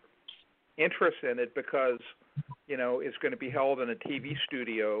 interest in it, because, you know, it's going to be held in a TV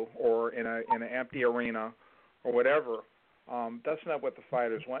studio or in an empty arena or whatever. That's not what the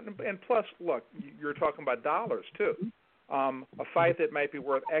fighters want. And plus, look, you're talking about dollars too. A fight that might be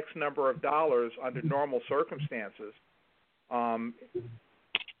worth X number of dollars under normal circumstances,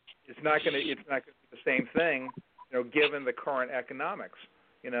 it's not going to be the same thing, you know, given the current economics.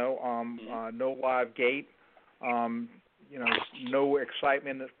 You know, no live gate, you know, no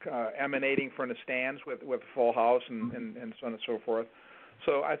excitement emanating from the stands with a full house and so on and so forth.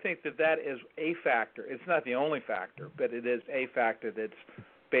 So I think that is a factor. It's not the only factor, but it is a factor that's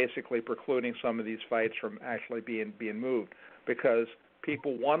basically precluding some of these fights from actually being moved, because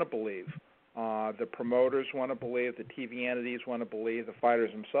people want to believe, the promoters want to believe, the TV entities want to believe, the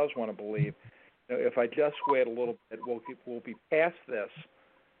fighters themselves want to believe if I just wait a little bit, we'll be past this,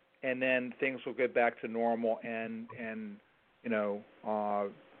 and then things will get back to normal, and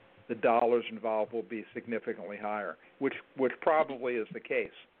the dollars involved will be significantly higher, which probably is the case.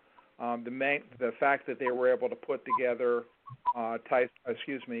 The fact that they were able to put together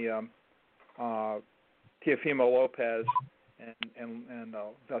Teofimo Lopez and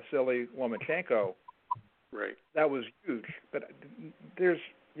Vasily Lomachenko, right? That was huge. But there's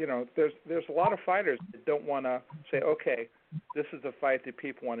a lot of fighters that don't want to say, okay, this is a fight that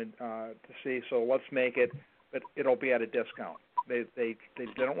people wanted to see, so let's make it, but it'll be at a discount. They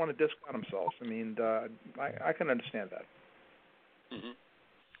don't want to discount themselves. I mean, I can understand that. Mm-hmm.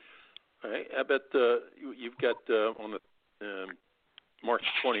 All right. I bet you've got on the March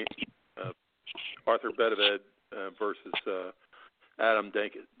 20th, Arthur Bedeved versus Adam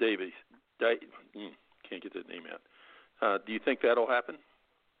Davies. Can't get that name out. Do you think that'll happen?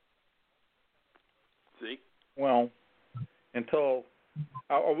 See? Well, until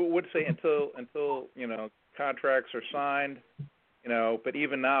contracts are signed, but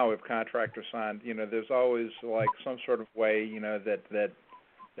even now, if contracts are signed, there's always like some sort of way,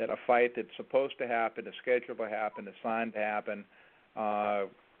 that a fight that's supposed to happen, is scheduled to happen, is signed to happen,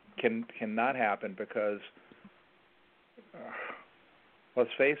 cannot happen because,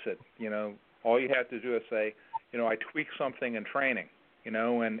 let's face it, all you have to do is say, I tweaked something in training,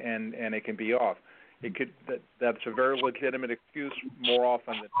 and it can be off. That's a very legitimate excuse more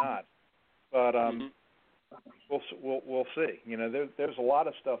often than not. But we'll see. There's a lot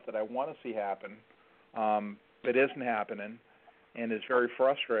of stuff that I want to see happen that isn't happening, and is very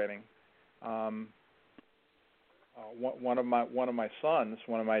frustrating. One of my sons,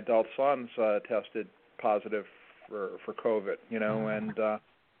 one of my adult sons, tested positive for COVID. And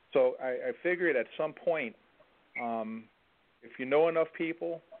so I figured at some point, if you know enough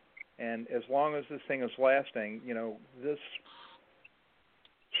people, and as long as this thing is lasting, this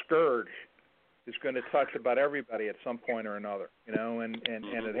scourge is going to touch about everybody at some point or another, and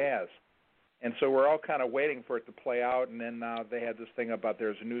it has. And so we're all kind of waiting for it to play out, and then now they had this thing about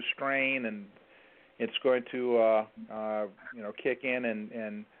there's a new strain, and it's going to, kick in,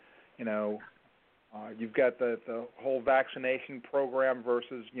 and you've got the whole vaccination program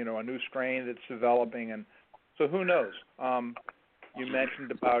versus, a new strain that's developing, and so who knows? You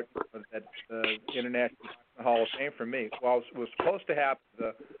mentioned about that the International Hall of Fame for me. Well, it was supposed to happen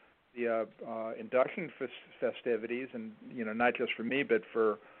the induction festivities, and not just for me, but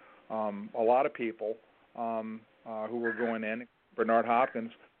for a lot of people who were going in, Bernard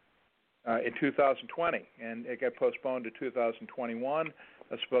Hopkins, in 2020, and it got postponed to 2021.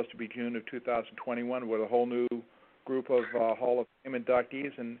 That's supposed to be June of 2021 with a whole new group of Hall of Fame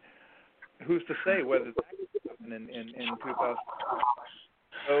inductees, and who's to say whether that could happen in 2000?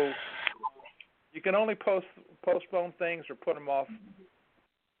 So you can only postpone things or put them off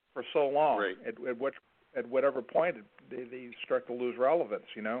for so long. Right. At whatever point they start to lose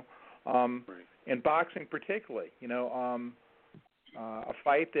relevance. Right. In boxing particularly, a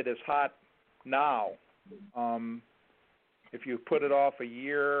fight that is hot now, if you put it off a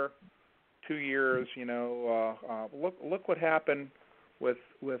year, 2 years, look what happened with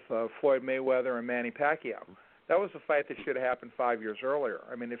Floyd Mayweather and Manny Pacquiao. That was a fight that should have happened 5 years earlier.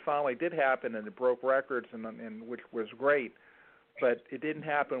 I mean, it finally did happen, and it broke records, and which was great. But it didn't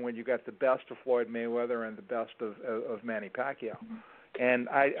happen when you got the best of Floyd Mayweather and the best of Manny Pacquiao. And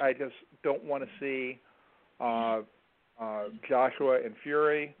I just don't want to see Joshua and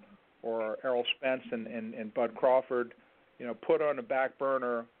Fury or Errol Spence and Bud Crawford, put on the back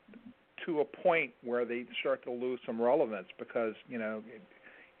burner to a point where they start to lose some relevance because,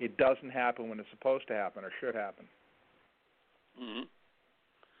 it doesn't happen when it's supposed to happen or should happen. Mm-hmm.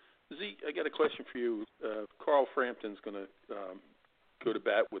 Zeke, I got a question for you. Carl Frampton's going to go to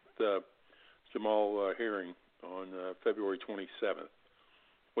bat with Jamal Herring on February 27th.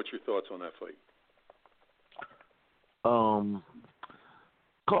 What's your thoughts on that fight?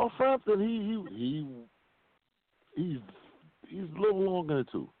 Carl Frampton, he's a little long in the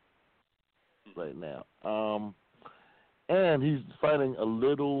tooth right now. And he's fighting a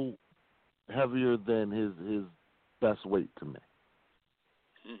little heavier than his best weight to me.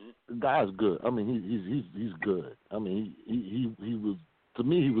 Mm-hmm. The guy's good. I mean, he's good. I mean, he was, to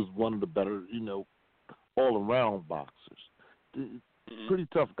me, he was one of the better, all around boxers. Mm-hmm. Pretty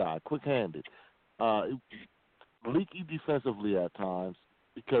tough guy, quick-handed, leaky defensively at times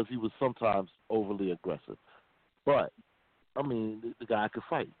because he was sometimes overly aggressive. But I mean, the guy could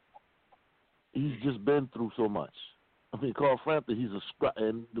fight. He's just been through so much. I mean, Carl Frampton, he's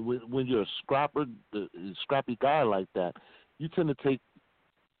and when you're a scrappy guy like that, you tend to take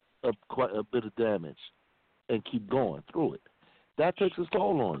quite a bit of damage and keep going through it. That takes its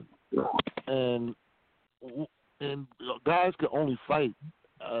toll on him. And guys can only fight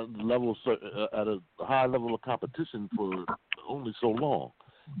at a high level of competition for only so long.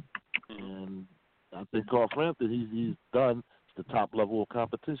 And I think Carl Frampton, he's done the top level of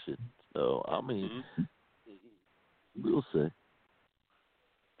competition. So, I mean, we'll see.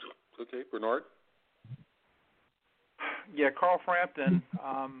 Okay, Bernard? Yeah, Carl Frampton,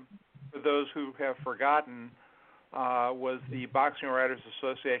 for those who have forgotten, was the Boxing Writers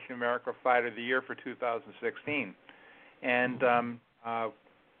Association America Fighter of the Year for 2016. And I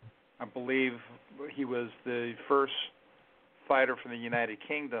believe he was the first fighter from the United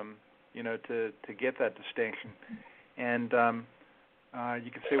Kingdom, to get that distinction. And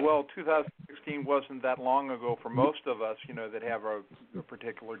you could say, well, 2016 wasn't that long ago for most of us, that have a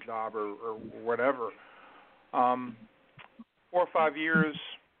particular job or whatever. 4 or 5 years,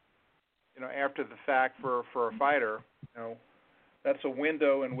 after the fact for a fighter, that's a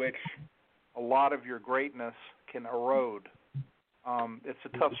window in which a lot of your greatness can erode. It's a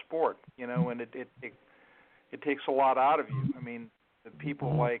tough sport, and it takes a lot out of you. I mean, the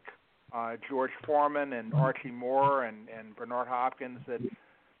people like George Foreman and Archie Moore and Bernard Hopkins that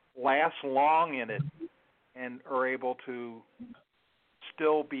last long in it and are able to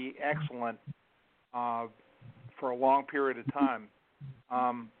still be excellent for a long period of time.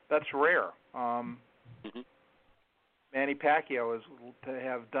 That's rare. Manny Pacquiao is to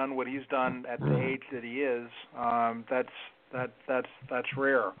have done what he's done at the age that he is. That's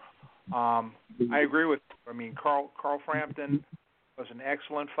rare. I agree with you. I mean, Carl Frampton was an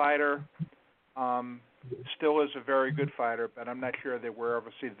excellent fighter. Still is a very good fighter, but I'm not sure that we'll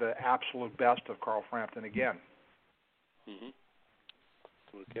ever see the absolute best of Carl Frampton again.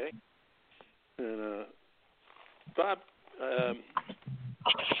 Okay. And Bob,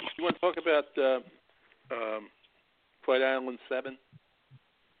 you want to talk about Fight Island 7?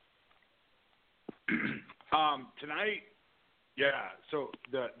 Tonight, yeah. So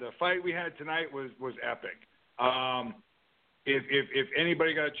the fight we had tonight was epic. If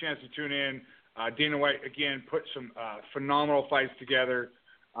anybody got a chance to tune in, Dana White again put some phenomenal fights together.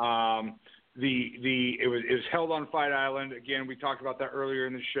 It was held on Fight Island. Again, we talked about that earlier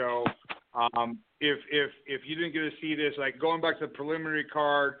in the show. If you didn't get to see this, like going back to the preliminary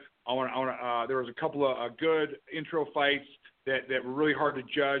card, there was a couple of good intro fights that were really hard to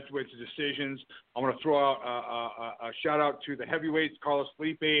judge with the decisions. I want to throw out a shout out to the heavyweights, Carlos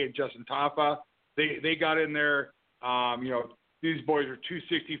Felipe and Justin Tafa. They got in there. These boys are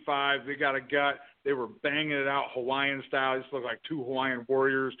 265. They got a gut. They were banging it out Hawaiian style. This looked like two Hawaiian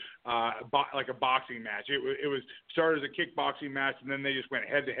warriors, like a boxing match. It was started as a kickboxing match, and then they just went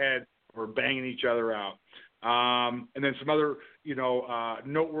head to head. Were banging each other out. And then some other,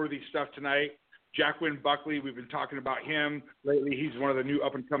 noteworthy stuff tonight. Jacqueline Buckley, we've been talking about him lately. He's one of the new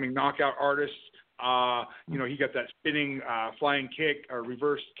up-and-coming knockout artists. He got that spinning flying kick or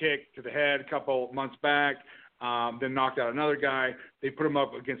reverse kick to the head a couple months back. Then knocked out another guy. They put him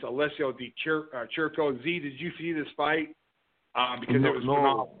up against Alessio Di Chirico. Z, did you see this fight? Because it was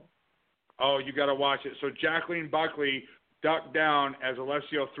phenomenal. Oh, you got to watch it. So Jacqueline Buckley ducked down as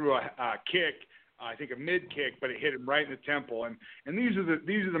Alessio threw a kick, I think a mid kick, but it hit him right in the temple. And these are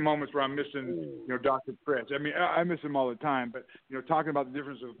the moments where I'm missing, Dr. Chris. I mean, I miss him all the time, but talking about the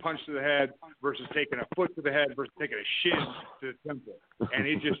difference of a punch to the head versus taking a foot to the head versus taking a shin to the temple, and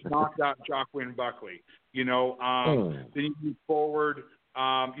it just knocked out Jacqueline Buckley. Then you move forward.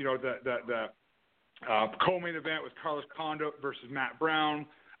 The co-main event was Carlos Condit versus Matt Brown.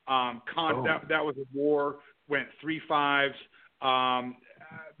 That was a war. Went 3-5.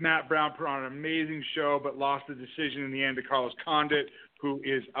 Matt Brown put on an amazing show, but lost the decision in the end to Carlos Condit, who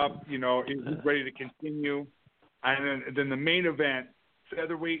is up, is ready to continue. And then the main event,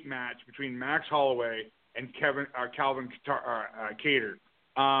 featherweight match between Max Holloway and Calvin Kattar.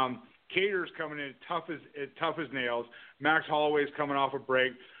 Kattar's coming in tough as nails. Max Holloway's coming off a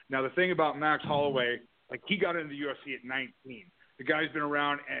break. Now the thing about Max Holloway, like he got into the UFC at 19. The guy's been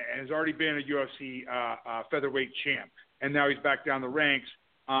around and has already been a UFC featherweight champ, and now he's back down the ranks.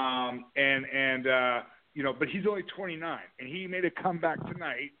 But he's only 29, and he made a comeback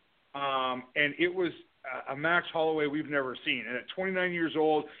tonight, and it was a Max Holloway we've never seen. And at 29 years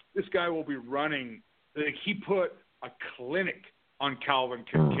old, this guy will be running. Like, he put a clinic on Calvin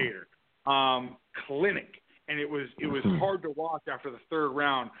Kattar, clinic, and it was hard to watch after the third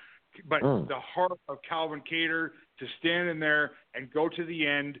round. But the heart of Calvin Kattar to stand in there and go to the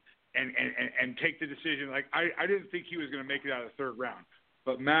end and take the decision. Like, I didn't think he was going to make it out of the third round.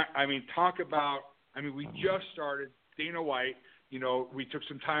 But Matt, we just started. Dana White we took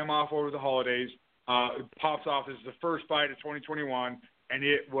some time off over the holidays. It pops off as the first fight of 2021, and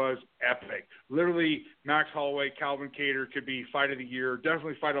it was epic. Literally, Max Holloway, Calvin Kattar could be fight of the year,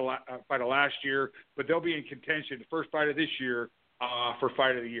 definitely fight of last year, but they'll be in contention, the first fight of this year for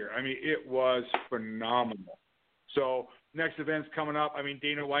fight of the year. I mean, it was phenomenal. So next event's coming up. I mean,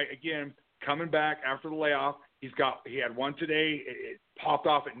 Dana White, again, coming back after the layoff. He had one today. It popped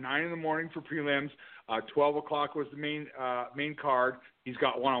off at 9 in the morning for prelims. 12 o'clock was the main card. He's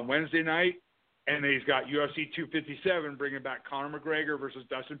got one on Wednesday night, and then he's got UFC 257 bringing back Conor McGregor versus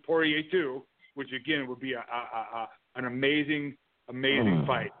Dustin Poirier 2, which again would be an amazing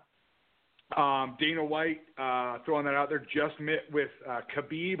fight. Dana White, throwing that out there, just met with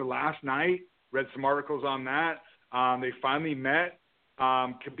Khabib last night. Read some articles on that. They finally met.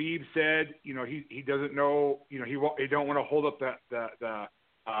 Khabib said, he doesn't know, he don't want to hold up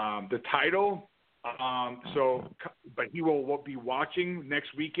the title. But he will be watching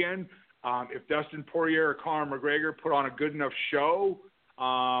next weekend. If Dustin Poirier or Conor McGregor put on a good enough show,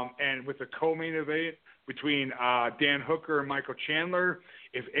 and with the co-main event between Dan Hooker and Michael Chandler,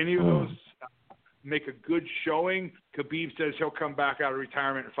 if any of those make a good showing, Khabib says he'll come back out of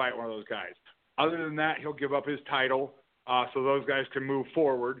retirement and fight one of those guys. Other than that, he'll give up his title so those guys can move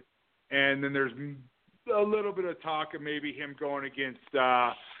forward. And then there's a little bit of talk of maybe him going against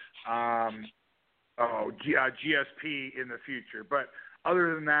GSP in the future. But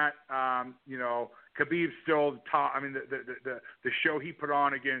other than that, Khabib's still top. I mean, the show he put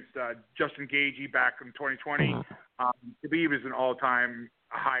on against Justin Gaethje back in 2020, Khabib is an all-time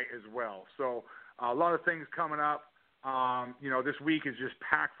high as well. So a lot of things coming up. This week is just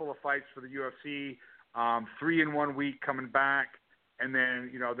packed full of fights for the UFC. 3 in 1 week coming back, and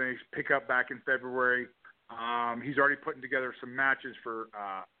then they pick up back in February. He's already putting together some matches for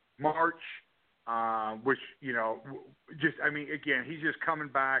March, which again, he's just coming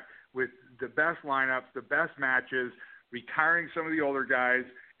back with the best lineups, the best matches, retiring some of the older guys,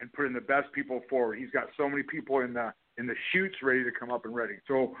 and putting the best people forward. He's got so many people in the chutes ready to come up and ready.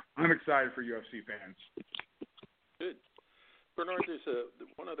 So I'm excited for UFC fans. Good. Bernard, there's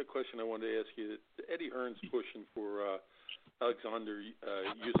one other question I wanted to ask you. Eddie Hearn's pushing for Alexander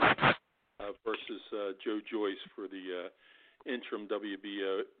Usyk versus Joe Joyce for the interim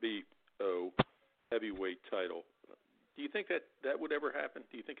WBO heavyweight title. Do you think that would ever happen?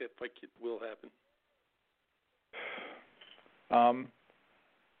 Do you think that fight will happen?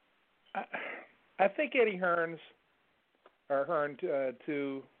 I think Eddie Hearn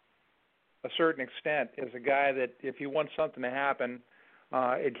to a certain extent is a guy that if he wants something to happen,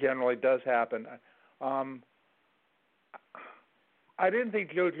 it generally does happen. I didn't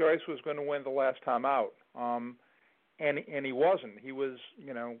think Joe Joyce was going to win the last time out, and he wasn't. He was,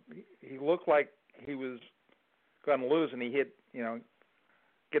 he looked like he was going to lose, and he hit,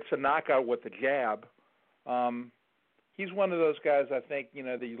 gets a knockout with the jab. He's one of those guys, I think,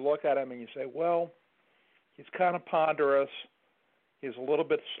 that you look at him and you say, well, he's kind of ponderous. He's a little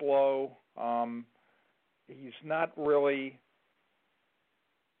bit slow. He's not really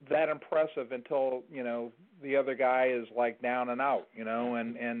that impressive until, the other guy is like down and out,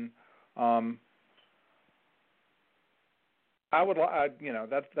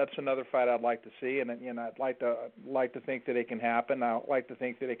 that's another fight I'd like to see, and I'd like to think that it can happen. I'd like to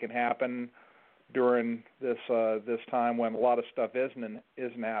think that it can happen during this time when a lot of stuff isn't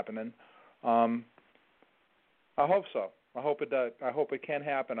happening. I hope so. I hope it does. I hope it can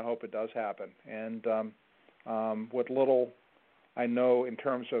happen. I hope it does happen. And what little I know in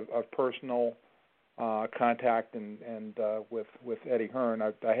terms of personal contact and with Eddie Hearn,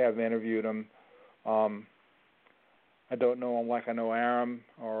 I have interviewed him. I don't know him like I know Aram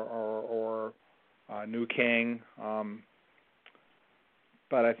or New King,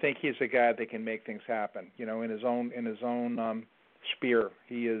 but I think he's a guy that can make things happen. In his own sphere,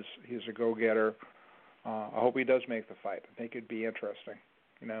 he's a go-getter. I hope he does make the fight. I think it'd be interesting,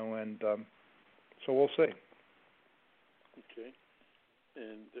 and so we'll see. Okay.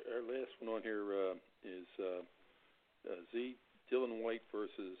 And our last one on here is Dylan White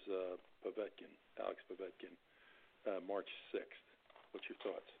versus Povetkin, Alex Povetkin, March 6th. What's your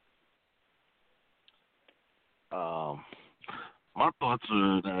thoughts? My thoughts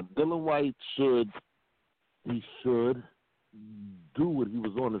are that Dylan White should do what he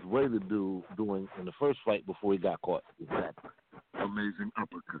was on his way to doing in the first fight before he got caught with that amazing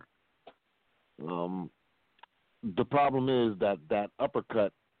uppercut. The problem is that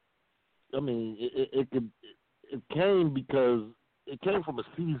uppercut, I mean, it came because it came from a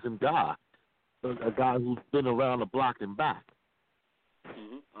seasoned guy, a guy who's been around the block and back.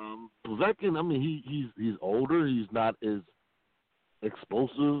 Povetkin, I mean, he's older. He's not as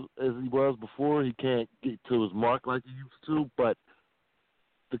explosive as he was before. He can't get to his mark like he used to, but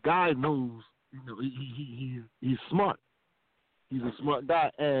the guy knows. He's smart. He's a smart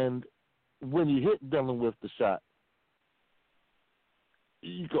guy, and when he hit Dylan with the shot,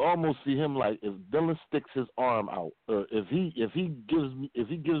 you can almost see him like if Dylan sticks his arm out, or if he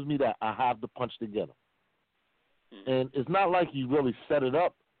gives me that, I have the punch to get him. And it's not like he really set it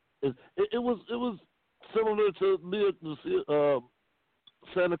up. It was similar to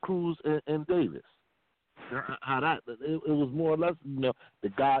Santa Cruz and Davis. How that it was more or less, the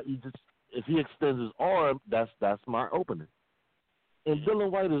guy if he extends his arm, that's my opening. And Dylan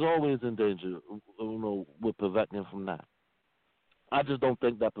White is always in danger, with Povetkin from that. I just don't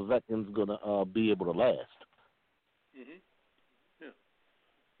think that Povetkin's gonna be able to last. Yeah.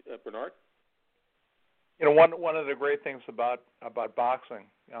 Bernard? One of the great things about boxing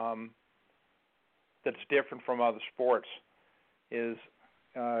that's different from other sports is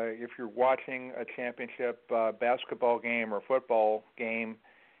if you're watching a championship basketball game or football game,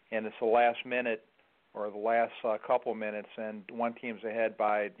 and it's the last minute or the last couple minutes, and one team's ahead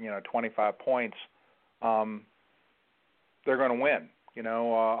by 25 points, they're going to win. You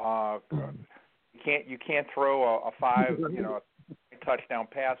can't throw a five touchdown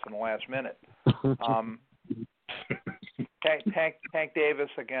pass in the last minute. Tank Davis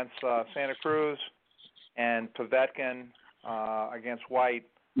against Santa Cruz and Povetkin against White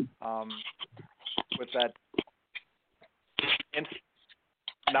with that instant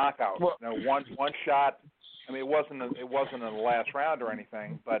knockout. One shot. I mean, it wasn't in the last round or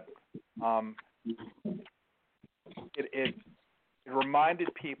anything, but it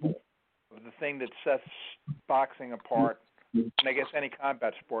reminded people of the thing that sets boxing apart, and I guess any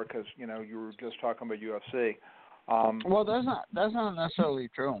combat sport, because you were just talking about UFC. Well, that's not necessarily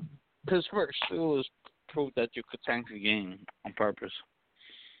true. Because first it was proof that you could tank a game on purpose.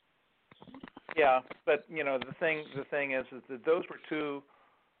 Yeah, but the thing is that those were two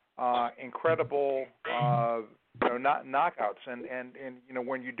incredible knockouts, and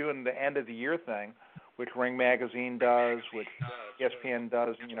when you're doing the end of the year thing, which Ring Magazine does, which ESPN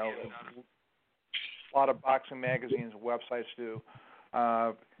does, a lot of boxing magazines and websites do.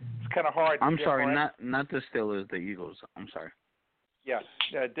 It's kind of hard. I'm sorry, not the Steelers, the Eagles. I'm sorry. Yeah,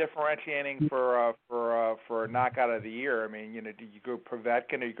 differentiating for a knockout of the year. I mean, do you go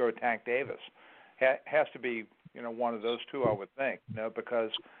Povetkin or you go Tank Davis? Has to be one of those two, I would think.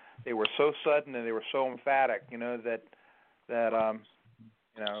 Because they were so sudden and they were so emphatic. That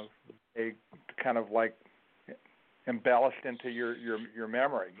they kind of like embellished into your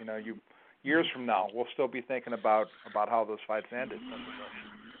memory. Years from now, we'll still be thinking about how those fights ended.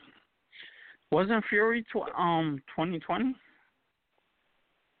 Wasn't Fury 2020?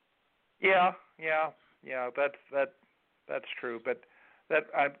 Yeah. That's true. But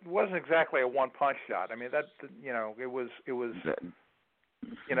that wasn't exactly a one-punch shot. I mean, it was. It was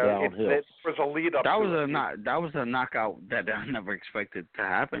a lead up. That was a knockout that I never expected to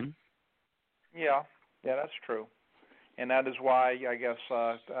happen. Yeah, that's true. And that is why I guess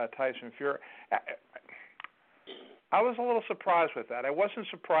Tyson Fury. I was a little surprised with that. I wasn't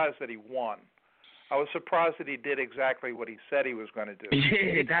surprised that he won. I was surprised that he did exactly what he said he was going to do.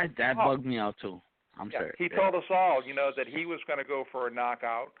 Yeah, that bugged me out too. I'm sorry. He told us all, that he was going to go for a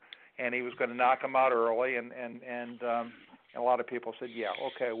knockout, and he was going to knock him out early, and a lot of people said, yeah,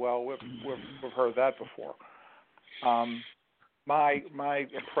 okay, well we've heard that before. My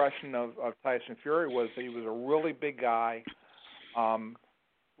impression of Tyson Fury was that he was a really big guy,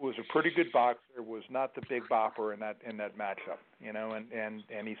 was a pretty good boxer, was not the big bopper in that matchup,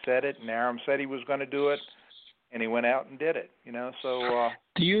 and he said it, and Arum said he was going to do it, and he went out and did it, so.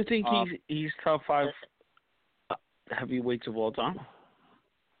 Do you think he's top 5 heavyweights of all time?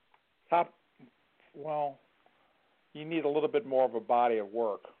 Well, you need a little bit more of a body of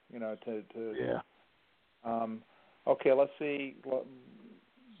work, to. Yeah. Okay, let's see.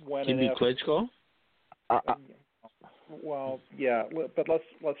 When Can be Klitschko? Well, yeah, but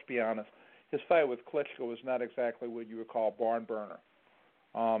let's be honest. His fight with Klitschko was not exactly what you would call a barn burner.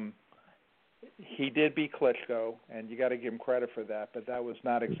 He did beat Klitschko, and you got to give him credit for that. But that was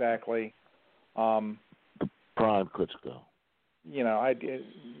not exactly prime Klitschko. I did.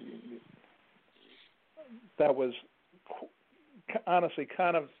 That was honestly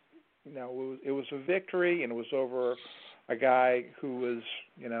kind of. It was a victory, and it was over a guy who was,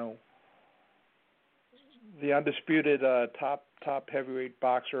 the undisputed top heavyweight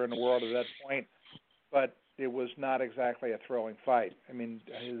boxer in the world at that point. But it was not exactly a thrilling fight. I mean,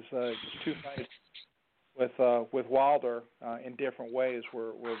 his two fights with Wilder in different ways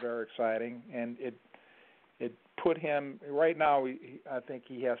were very exciting, and it put him right now. I think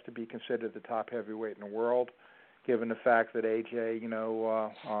he has to be considered the top heavyweight in the world, given the fact that AJ,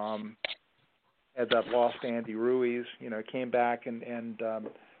 had that loss to Andy Ruiz. Came back and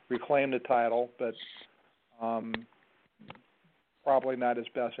reclaimed the title, but probably not his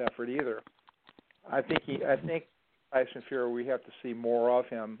best effort either. I think Tyson Fury, we have to see more of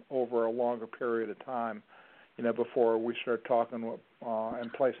him over a longer period of time, before we start talking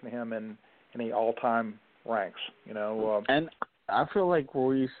and placing him in any all-time ranks. And I feel like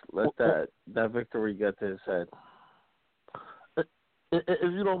Ruiz let that victory get to his head.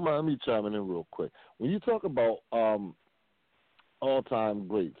 If you don't mind me chiming in real quick, when you talk about all-time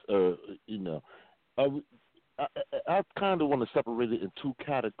greats, I kind of want to separate it in two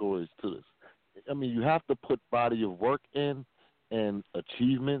categories to this. I mean, you have to put body of work in and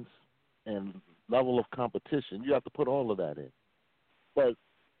achievements and level of competition. You have to put all of that in. But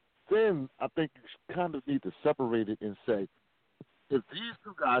then I think you kind of need to separate it and say, if these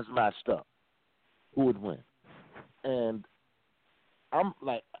two guys matched up, who would win? And I'm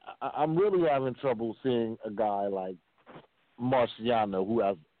really having trouble seeing a guy like Marciano, who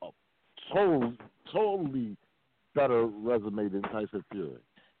has a totally better resume than Tyson Fury.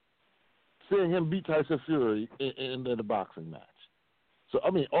 Seeing him beat Tyson Fury in the boxing match. So, I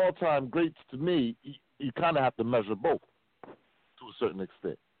mean, all-time greats to me, you kind of have to measure both to a certain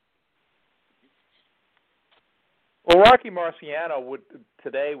extent. Well, Rocky Marciano would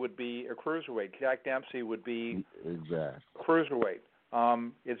be a cruiserweight. Jack Dempsey would be cruiserweight.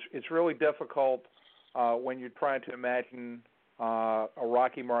 It's really difficult when you're trying to imagine a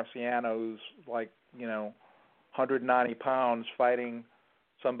Rocky Marciano who's like 190 pounds fighting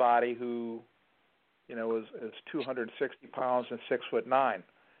somebody who is 260 pounds and 6'9".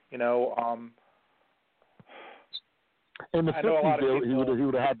 In the 50s, he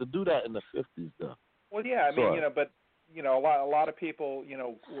would have had to do that in the 50s, though. Well, yeah, I mean, but a lot of people,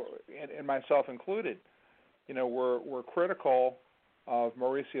 and myself included, were critical of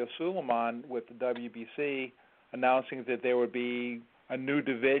Mauricio Suleiman with the WBC announcing that there would be a new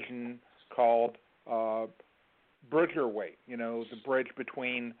division called bridgerweight, the bridge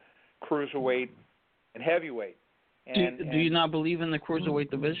between cruiserweight and heavyweight. Do you not believe in the cruiserweight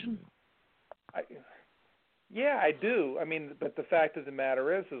division? Yeah, I do. I mean, but the fact of the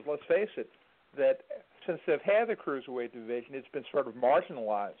matter is let's face it, that since they've had the cruiserweight division, it's been sort of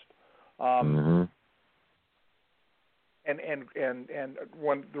marginalized. And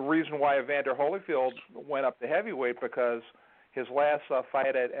when the reason why Evander Holyfield went up to heavyweight, because his last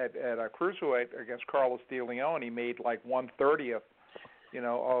fight at a cruiserweight against Carlos De Leon, he made like 1/30th,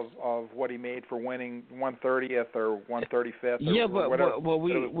 of what he made for winning 1/30th or 1/35th. Yeah, or but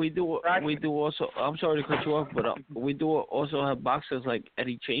we do also. I'm sorry to cut you off, but we do also have boxers like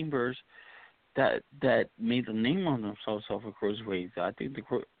Eddie Chambers that made a name on themselves off of cruiserweight. I think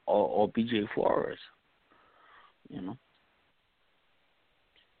or BJ Flores.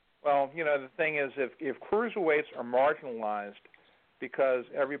 Well, the thing is, if cruiserweights are marginalized because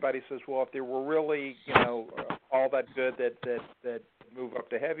everybody says, well, if they were really, all that good that move up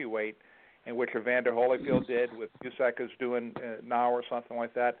to heavyweight, in which Evander Holyfield did, with Usyk is doing now or something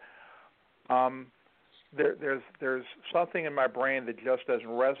like that, there's something in my brain that just doesn't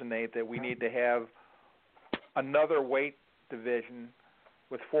resonate, that we need to have another weight division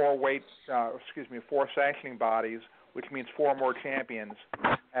with four sanctioning bodies, which means four more champions.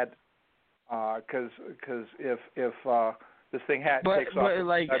 Because if this thing takes off, but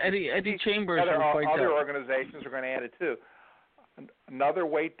like Eddie Chambers, other organizations are going to add it too. Another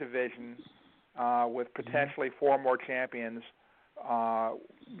weight division with potentially four more champions,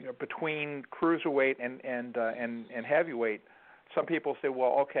 between cruiserweight and heavyweight. Some people say,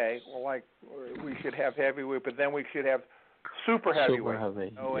 well, okay, we should have heavyweight, but then we should have super heavyweight.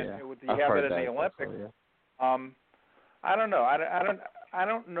 And you have it in the Olympics. Yeah. I don't know. I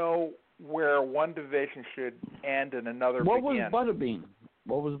don't know where one division should end and another begin. What was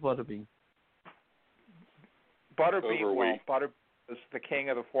Butterbean? Butterbean is the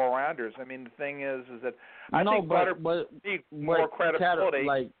king of the 4-rounders. I mean, the thing is that I think Butterbean more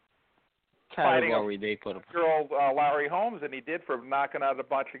credibility. Category they put him. Old Larry Holmes than he did for knocking out a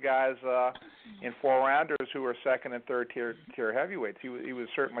bunch of guys in 4-rounders who were second and third tier heavyweights. He was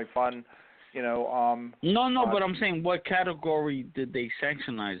certainly fun. But I'm saying, what category did they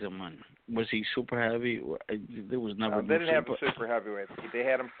sanctionize him on? Was he super heavy? There was never. They didn't have him super heavyweight. They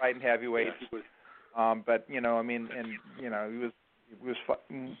had him fighting heavyweights. But he was.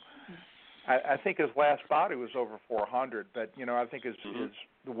 I think his last bout he was over 400. But I think his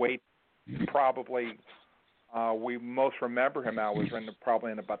the weight probably we most remember him out was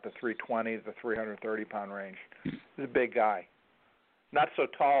probably in about the 320 to the 330 pound range. He's a big guy, not so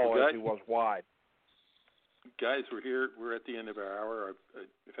tall as he was wide. Guys, we're at the end of our hour.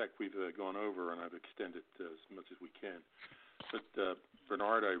 In fact, we've gone over, and I've extended as much as we can. But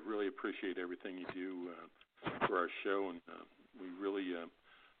Bernard, I really appreciate everything you do for our show, and we really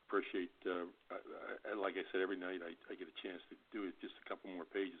appreciate. Like I said, every night I get a chance to do it, just a couple more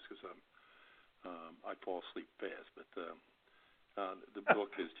pages because I fall asleep fast. But the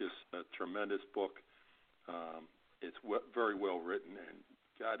book is just a tremendous book. It's very well written, and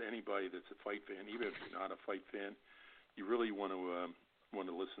God, anybody that's a fight fan, even if you're not a fight fan, you really want to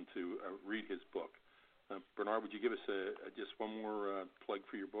listen to read his book. Bernard, would you give us just one more plug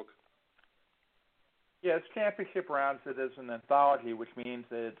for your book? Yeah, it's Championship Rounds. It is an anthology, which means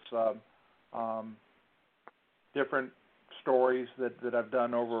that it's different stories that I've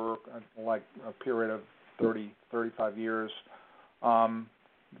done over like a period of 30, 35 years,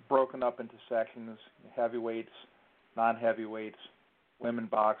 broken up into sections: heavyweights, non-heavyweights, women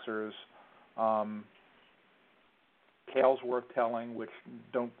boxers, tales worth telling, which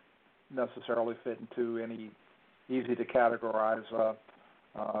don't necessarily fit into any easy to categorize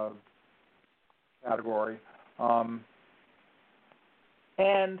category.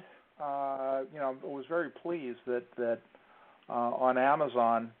 And I was very pleased that on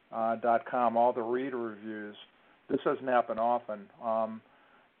Amazon.com, all the reader reviews, this doesn't happen often,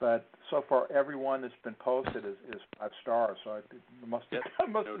 but so far everyone that's been posted is 5 stars, so I must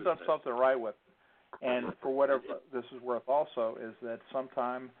have done something right with it. And for whatever this is worth also is that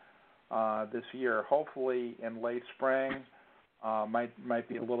sometime this year, hopefully in late spring, might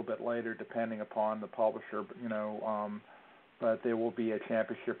be a little bit later depending upon the publisher, but there will be a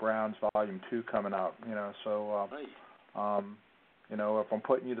Championship Rounds Volume 2 coming out, so if I'm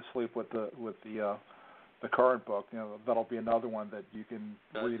putting you to sleep with the current book, that'll be another one that you can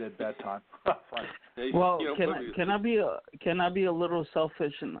read at bedtime. Well, can I be a little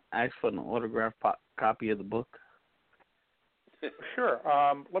selfish and ask for an autographed copy of the book? Sure.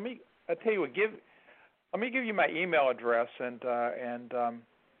 I'll tell you what. Let me give you my email address and I'll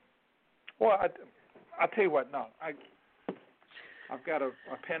tell you what. No, I've got a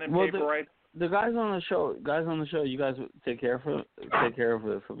pen and paper right. The guys on the show, you guys take care of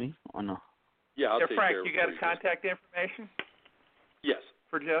it for me or no? Yeah, I'll take Frank, care of it. You got contact information? Yes.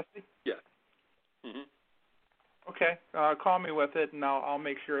 For Jesse? Yes. Mhm. Okay. Call me with it, and I'll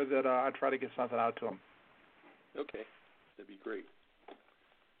make sure that I try to get something out to him. Okay, that'd be great.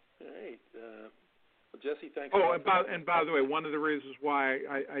 All right. Well, Jesse, thanks. Oh, and by the way, one of the reasons why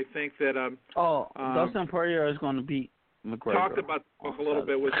I think that Dustin Poirier is going to beat McGregor. Talked about the book a little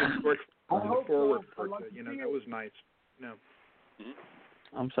bit with George on the forward for it. That was nice. No.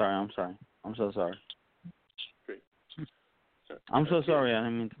 Mm-hmm. I'm sorry. I'm so sorry. Great. I'm so sorry. I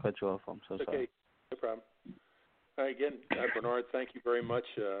didn't mean to cut you off. I'm so sorry. Okay, no problem. All right, again, Bernard, thank you very much.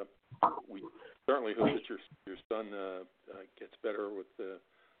 We certainly hope that your son gets better with the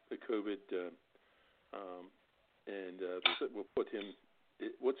COVID, and we'll put him.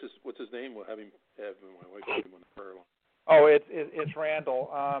 What's his name? We'll have my wife put him on the prayer line. Oh, it's Randall.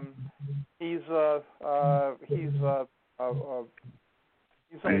 He's a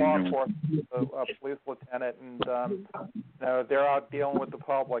law enforcement, a police lieutenant, and they're out dealing with the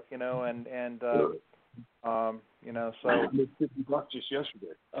public, and so. I made $50 just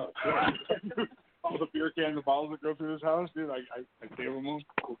yesterday. Oh, sure. All the beer cans and bottles that go through his house, dude. I gave him one.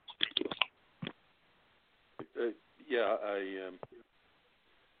 Yeah,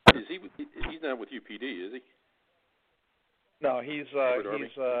 he's not with UPD, is he? No, he's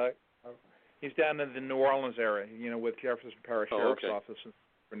down in the New Orleans area, with Jefferson Parish Sheriff's Office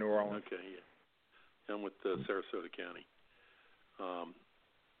for New Orleans. Okay, yeah. I'm with Sarasota County.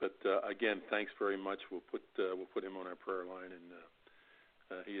 But again, thanks very much. We'll put him on our prayer line,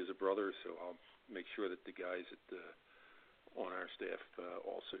 and he is a brother, so I'll make sure that the guys on our staff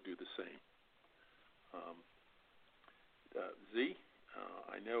also do the same. Z,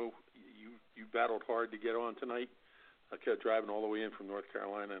 I know you battled hard to get on tonight. I kept driving all the way in from North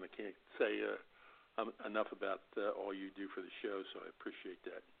Carolina, and I can't say enough about all you do for the show, so I appreciate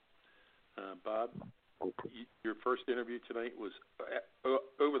that. Bob, your first interview tonight was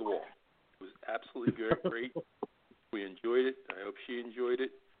over the wall. It was absolutely great. We enjoyed it. I hope she enjoyed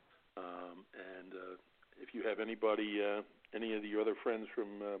it. And if you have anybody, any of your other friends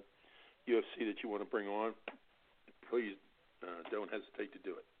from UFC that you want to bring on, please don't hesitate to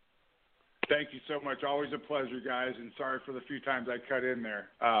do it. Thank you so much. Always a pleasure, guys, and sorry for the few times I cut in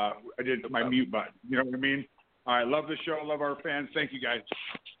there. I did my mute button. You know what I mean? All right, love the show, love our fans. Thank you, guys.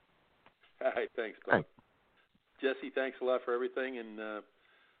 All right, thanks, Bob. Jesse, thanks a lot for everything, and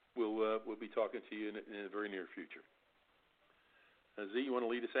we'll be talking to you in the very near future. Z, you want to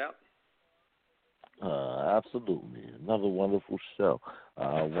lead us out? Absolutely. Another wonderful show.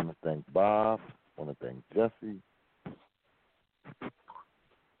 I want to thank Bob. I want to thank Jesse.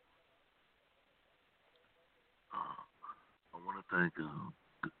 I want to thank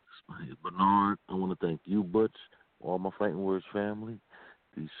Bernard. I want to thank you, Butch, all my Fighting Words family.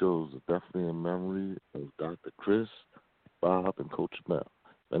 These shows are definitely in memory of Dr. Chris, Bob, and Coach Mel.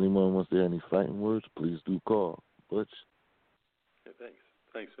 If anyone wants to hear any Fighting Words, please do call. Butch? Yeah, thanks.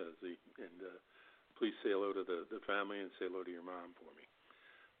 Thanks, Z. And please say hello to the family and say hello to your mom for me.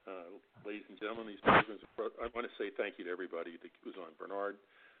 Ladies and gentlemen, these programs, I want to say thank you to everybody that was on. Bernard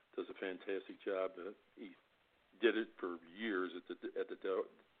does a fantastic job. He did it for years at the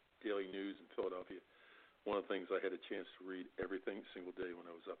Daily News in Philadelphia. One of the things I had a chance to read every single day when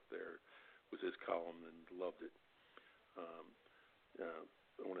I was up there was his column, and loved it.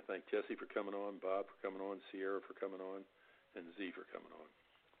 I want to thank Jesse for coming on, Bob for coming on, Sierra for coming on, and Z for coming on.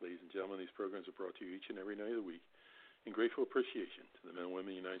 Ladies and gentlemen, these programs are brought to you each and every night of the week in grateful appreciation to the men and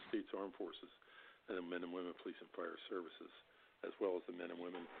women of the United States Armed Forces and the men and women Police and Fire Services, as well as the men and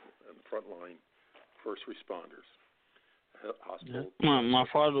women on the front line, first responders, hospital. Yeah. My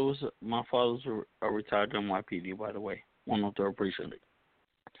father was a retired NYPD, by the way. 103rd Precinct.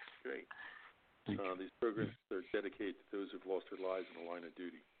 Great. These programs are dedicated to those who've lost their lives in the line of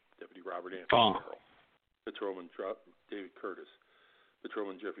duty. Deputy Robert Anthony Carroll, Patrolman David Curtis,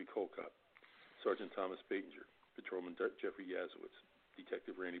 Patrolman Jeffrey Colcott, Sergeant Thomas Batinger, Patrolman Jeffrey Yazowitz,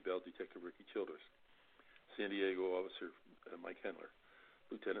 Detective Randy Bell, Detective Ricky Childers, San Diego Officer Mike Hendler,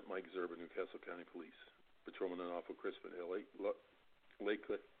 Lieutenant Mike Zerba, Newcastle County Police, Patrolman Adolfo Crispin,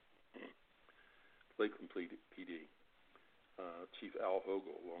 Lakeland PD, Chief Al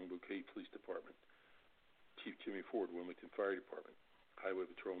Hogle, Long Bouquet Police Department, Chief Jimmy Ford, Wilmington Fire Department, Highway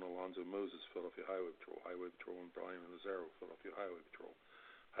Patrolman Alonzo Moses, Philadelphia Highway Patrol, Highway Patrolman Brian Lazaro, Philadelphia Highway Patrol,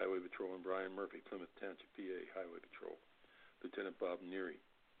 Highway Patrolman Brian Murphy, Plymouth Township, PA, Highway Patrol, Lieutenant Bob Neary,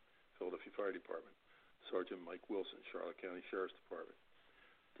 Philadelphia Fire Department, Sergeant Mike Wilson, Charlotte County Sheriff's Department,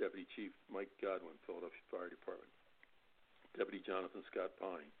 Deputy Chief Mike Godwin, Philadelphia Fire Department, Deputy Jonathan Scott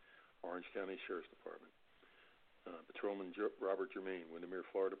Pine, Orange County Sheriff's Department, Patrolman Robert Germain, Windermere,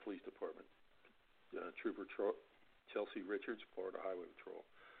 Florida Police Department, Trooper Chelsea Richards, Florida Highway Patrol,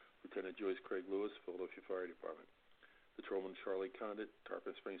 Lieutenant Joyce Craig Lewis, Philadelphia Fire Department, Patrolman Charlie Condit,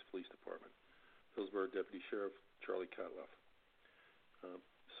 Tarpon Springs Police Department, Hillsborough Deputy Sheriff Charlie Kotloff,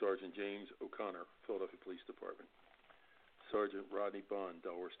 Sergeant James O'Connor, Philadelphia Police Department, Sergeant Rodney Bond,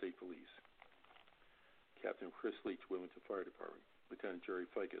 Delaware State Police, Captain Chris Leach, Wilmington Fire Department, Lieutenant Jerry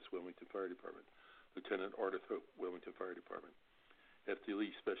Ficus, Wilmington Fire Department, Lieutenant Ardith Hope, Wilmington Fire Department, F.D.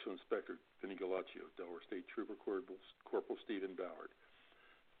 Lee, Special Inspector Vinny Galaccio, Delaware State Trooper Corporal Stephen Ballard,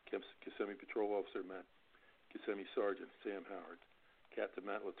 Kissimmee Patrol Officer Matt Kissimmee Sergeant Sam Howard, Captain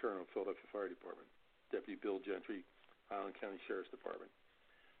Matt Letourneau, Philadelphia Fire Department, Deputy Bill Gentry, Highland County Sheriff's Department,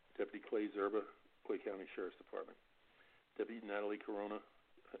 Deputy Clay Zerba, Clay County Sheriff's Department, Deputy Natalie Corona,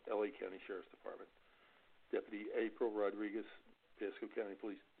 L.A. County Sheriff's Department, Deputy April Rodriguez, Pasco County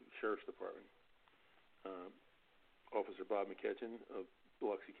Police Sheriff's Department, Officer Bob McKetchin of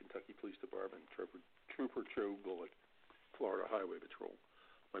Biloxi, Kentucky Police Department, Trooper Joe Bullock, Florida Highway Patrol.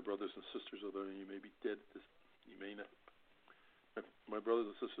 My brothers and sisters, although you may be dead, you may not. My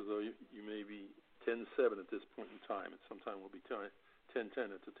brothers and sisters, though you may be 10-7 at this point in time, and sometime we'll be 10-10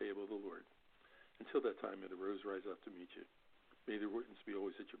 at the table of the Lord. Until that time, may the rose rise up to meet you. May the witness be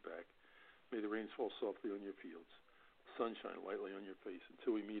always at your back. May the rains fall softly on your fields, the sun shine lightly on your face.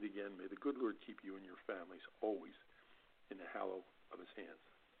 Until we meet again, may the good Lord keep you and your families always in the hallow of his hands.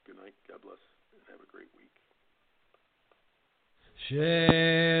 Good night, God bless, and have a great week.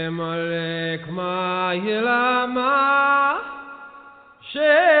 Shem Alek Ma'ilama,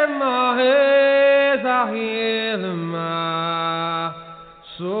 Shem Ahezahilma,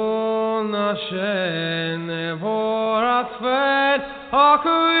 Son Hashem Nevorat Fed,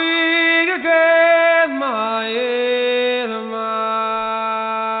 Akuig again Ma'ilma.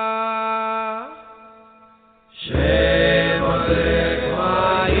 Shem Alek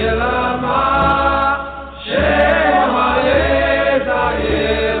Ma'ilama, Shem Ahezahilma,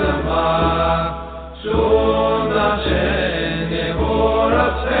 Son Hashem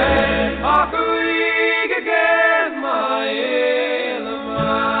Nevorat Fed, Akuig again Ma'ilma.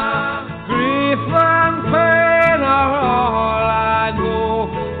 Grief and pain are all I know.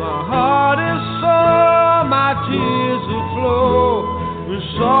 My heart is sore, my tears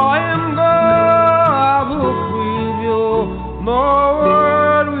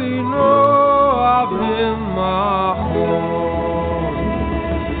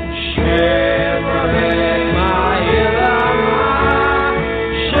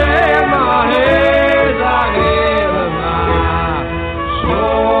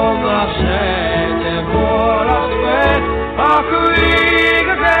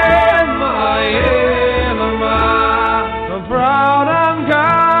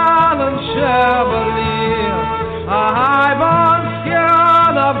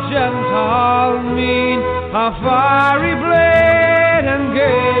a fiery blade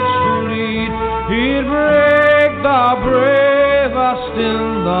engaged to lead. He'd break the bravest in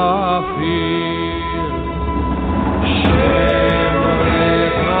the field.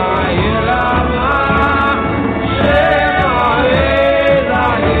 Shemorek ma'ilama, Shemorek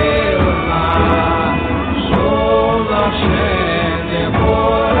ma'ilama, Shona shene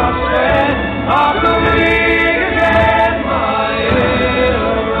borase, Akurig again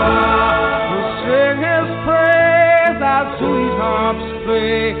ma'ilama. Who'll sing his praise as sweet harps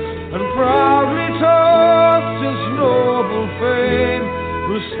play, and proudly toast his noble fame,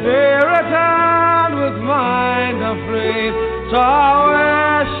 who stare at hand with mind afraid,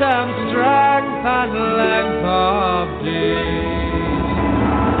 sowers and strength and length of days.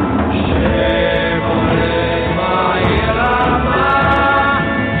 Shemorek ma'ilama,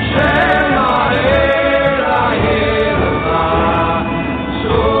 Shemorek ma'ilama,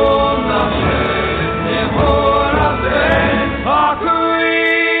 Sona shene borase,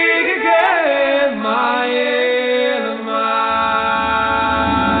 Akurig again ma'ilama.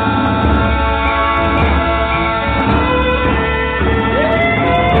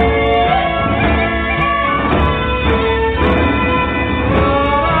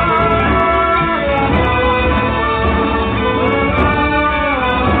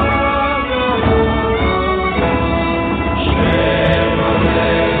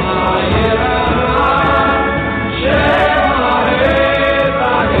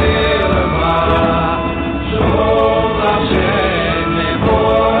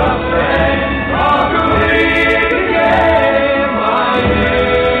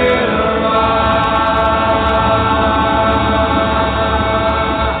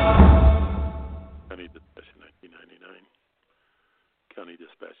 County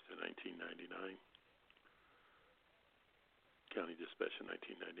Dispatch to 1999. County Dispatch to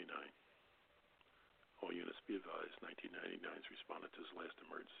 1999. All units be advised, 1999's responded to his last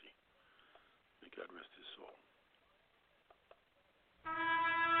emergency. May God rest his soul.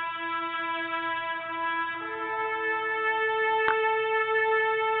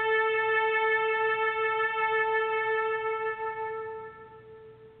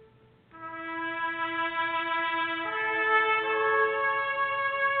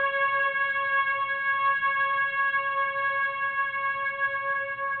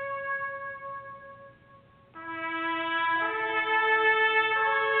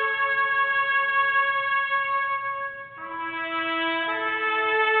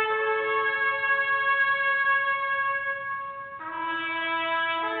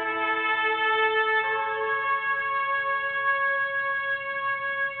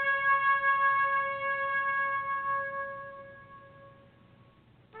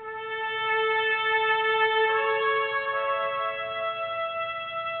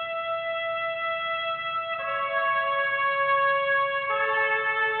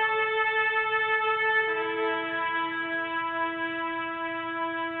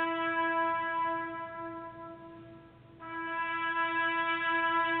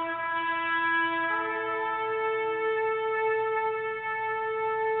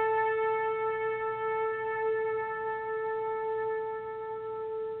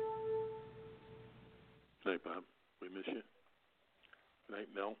 Good night, Bob. We miss you. Good night,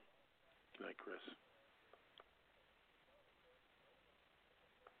 Mel. Good night, Chris.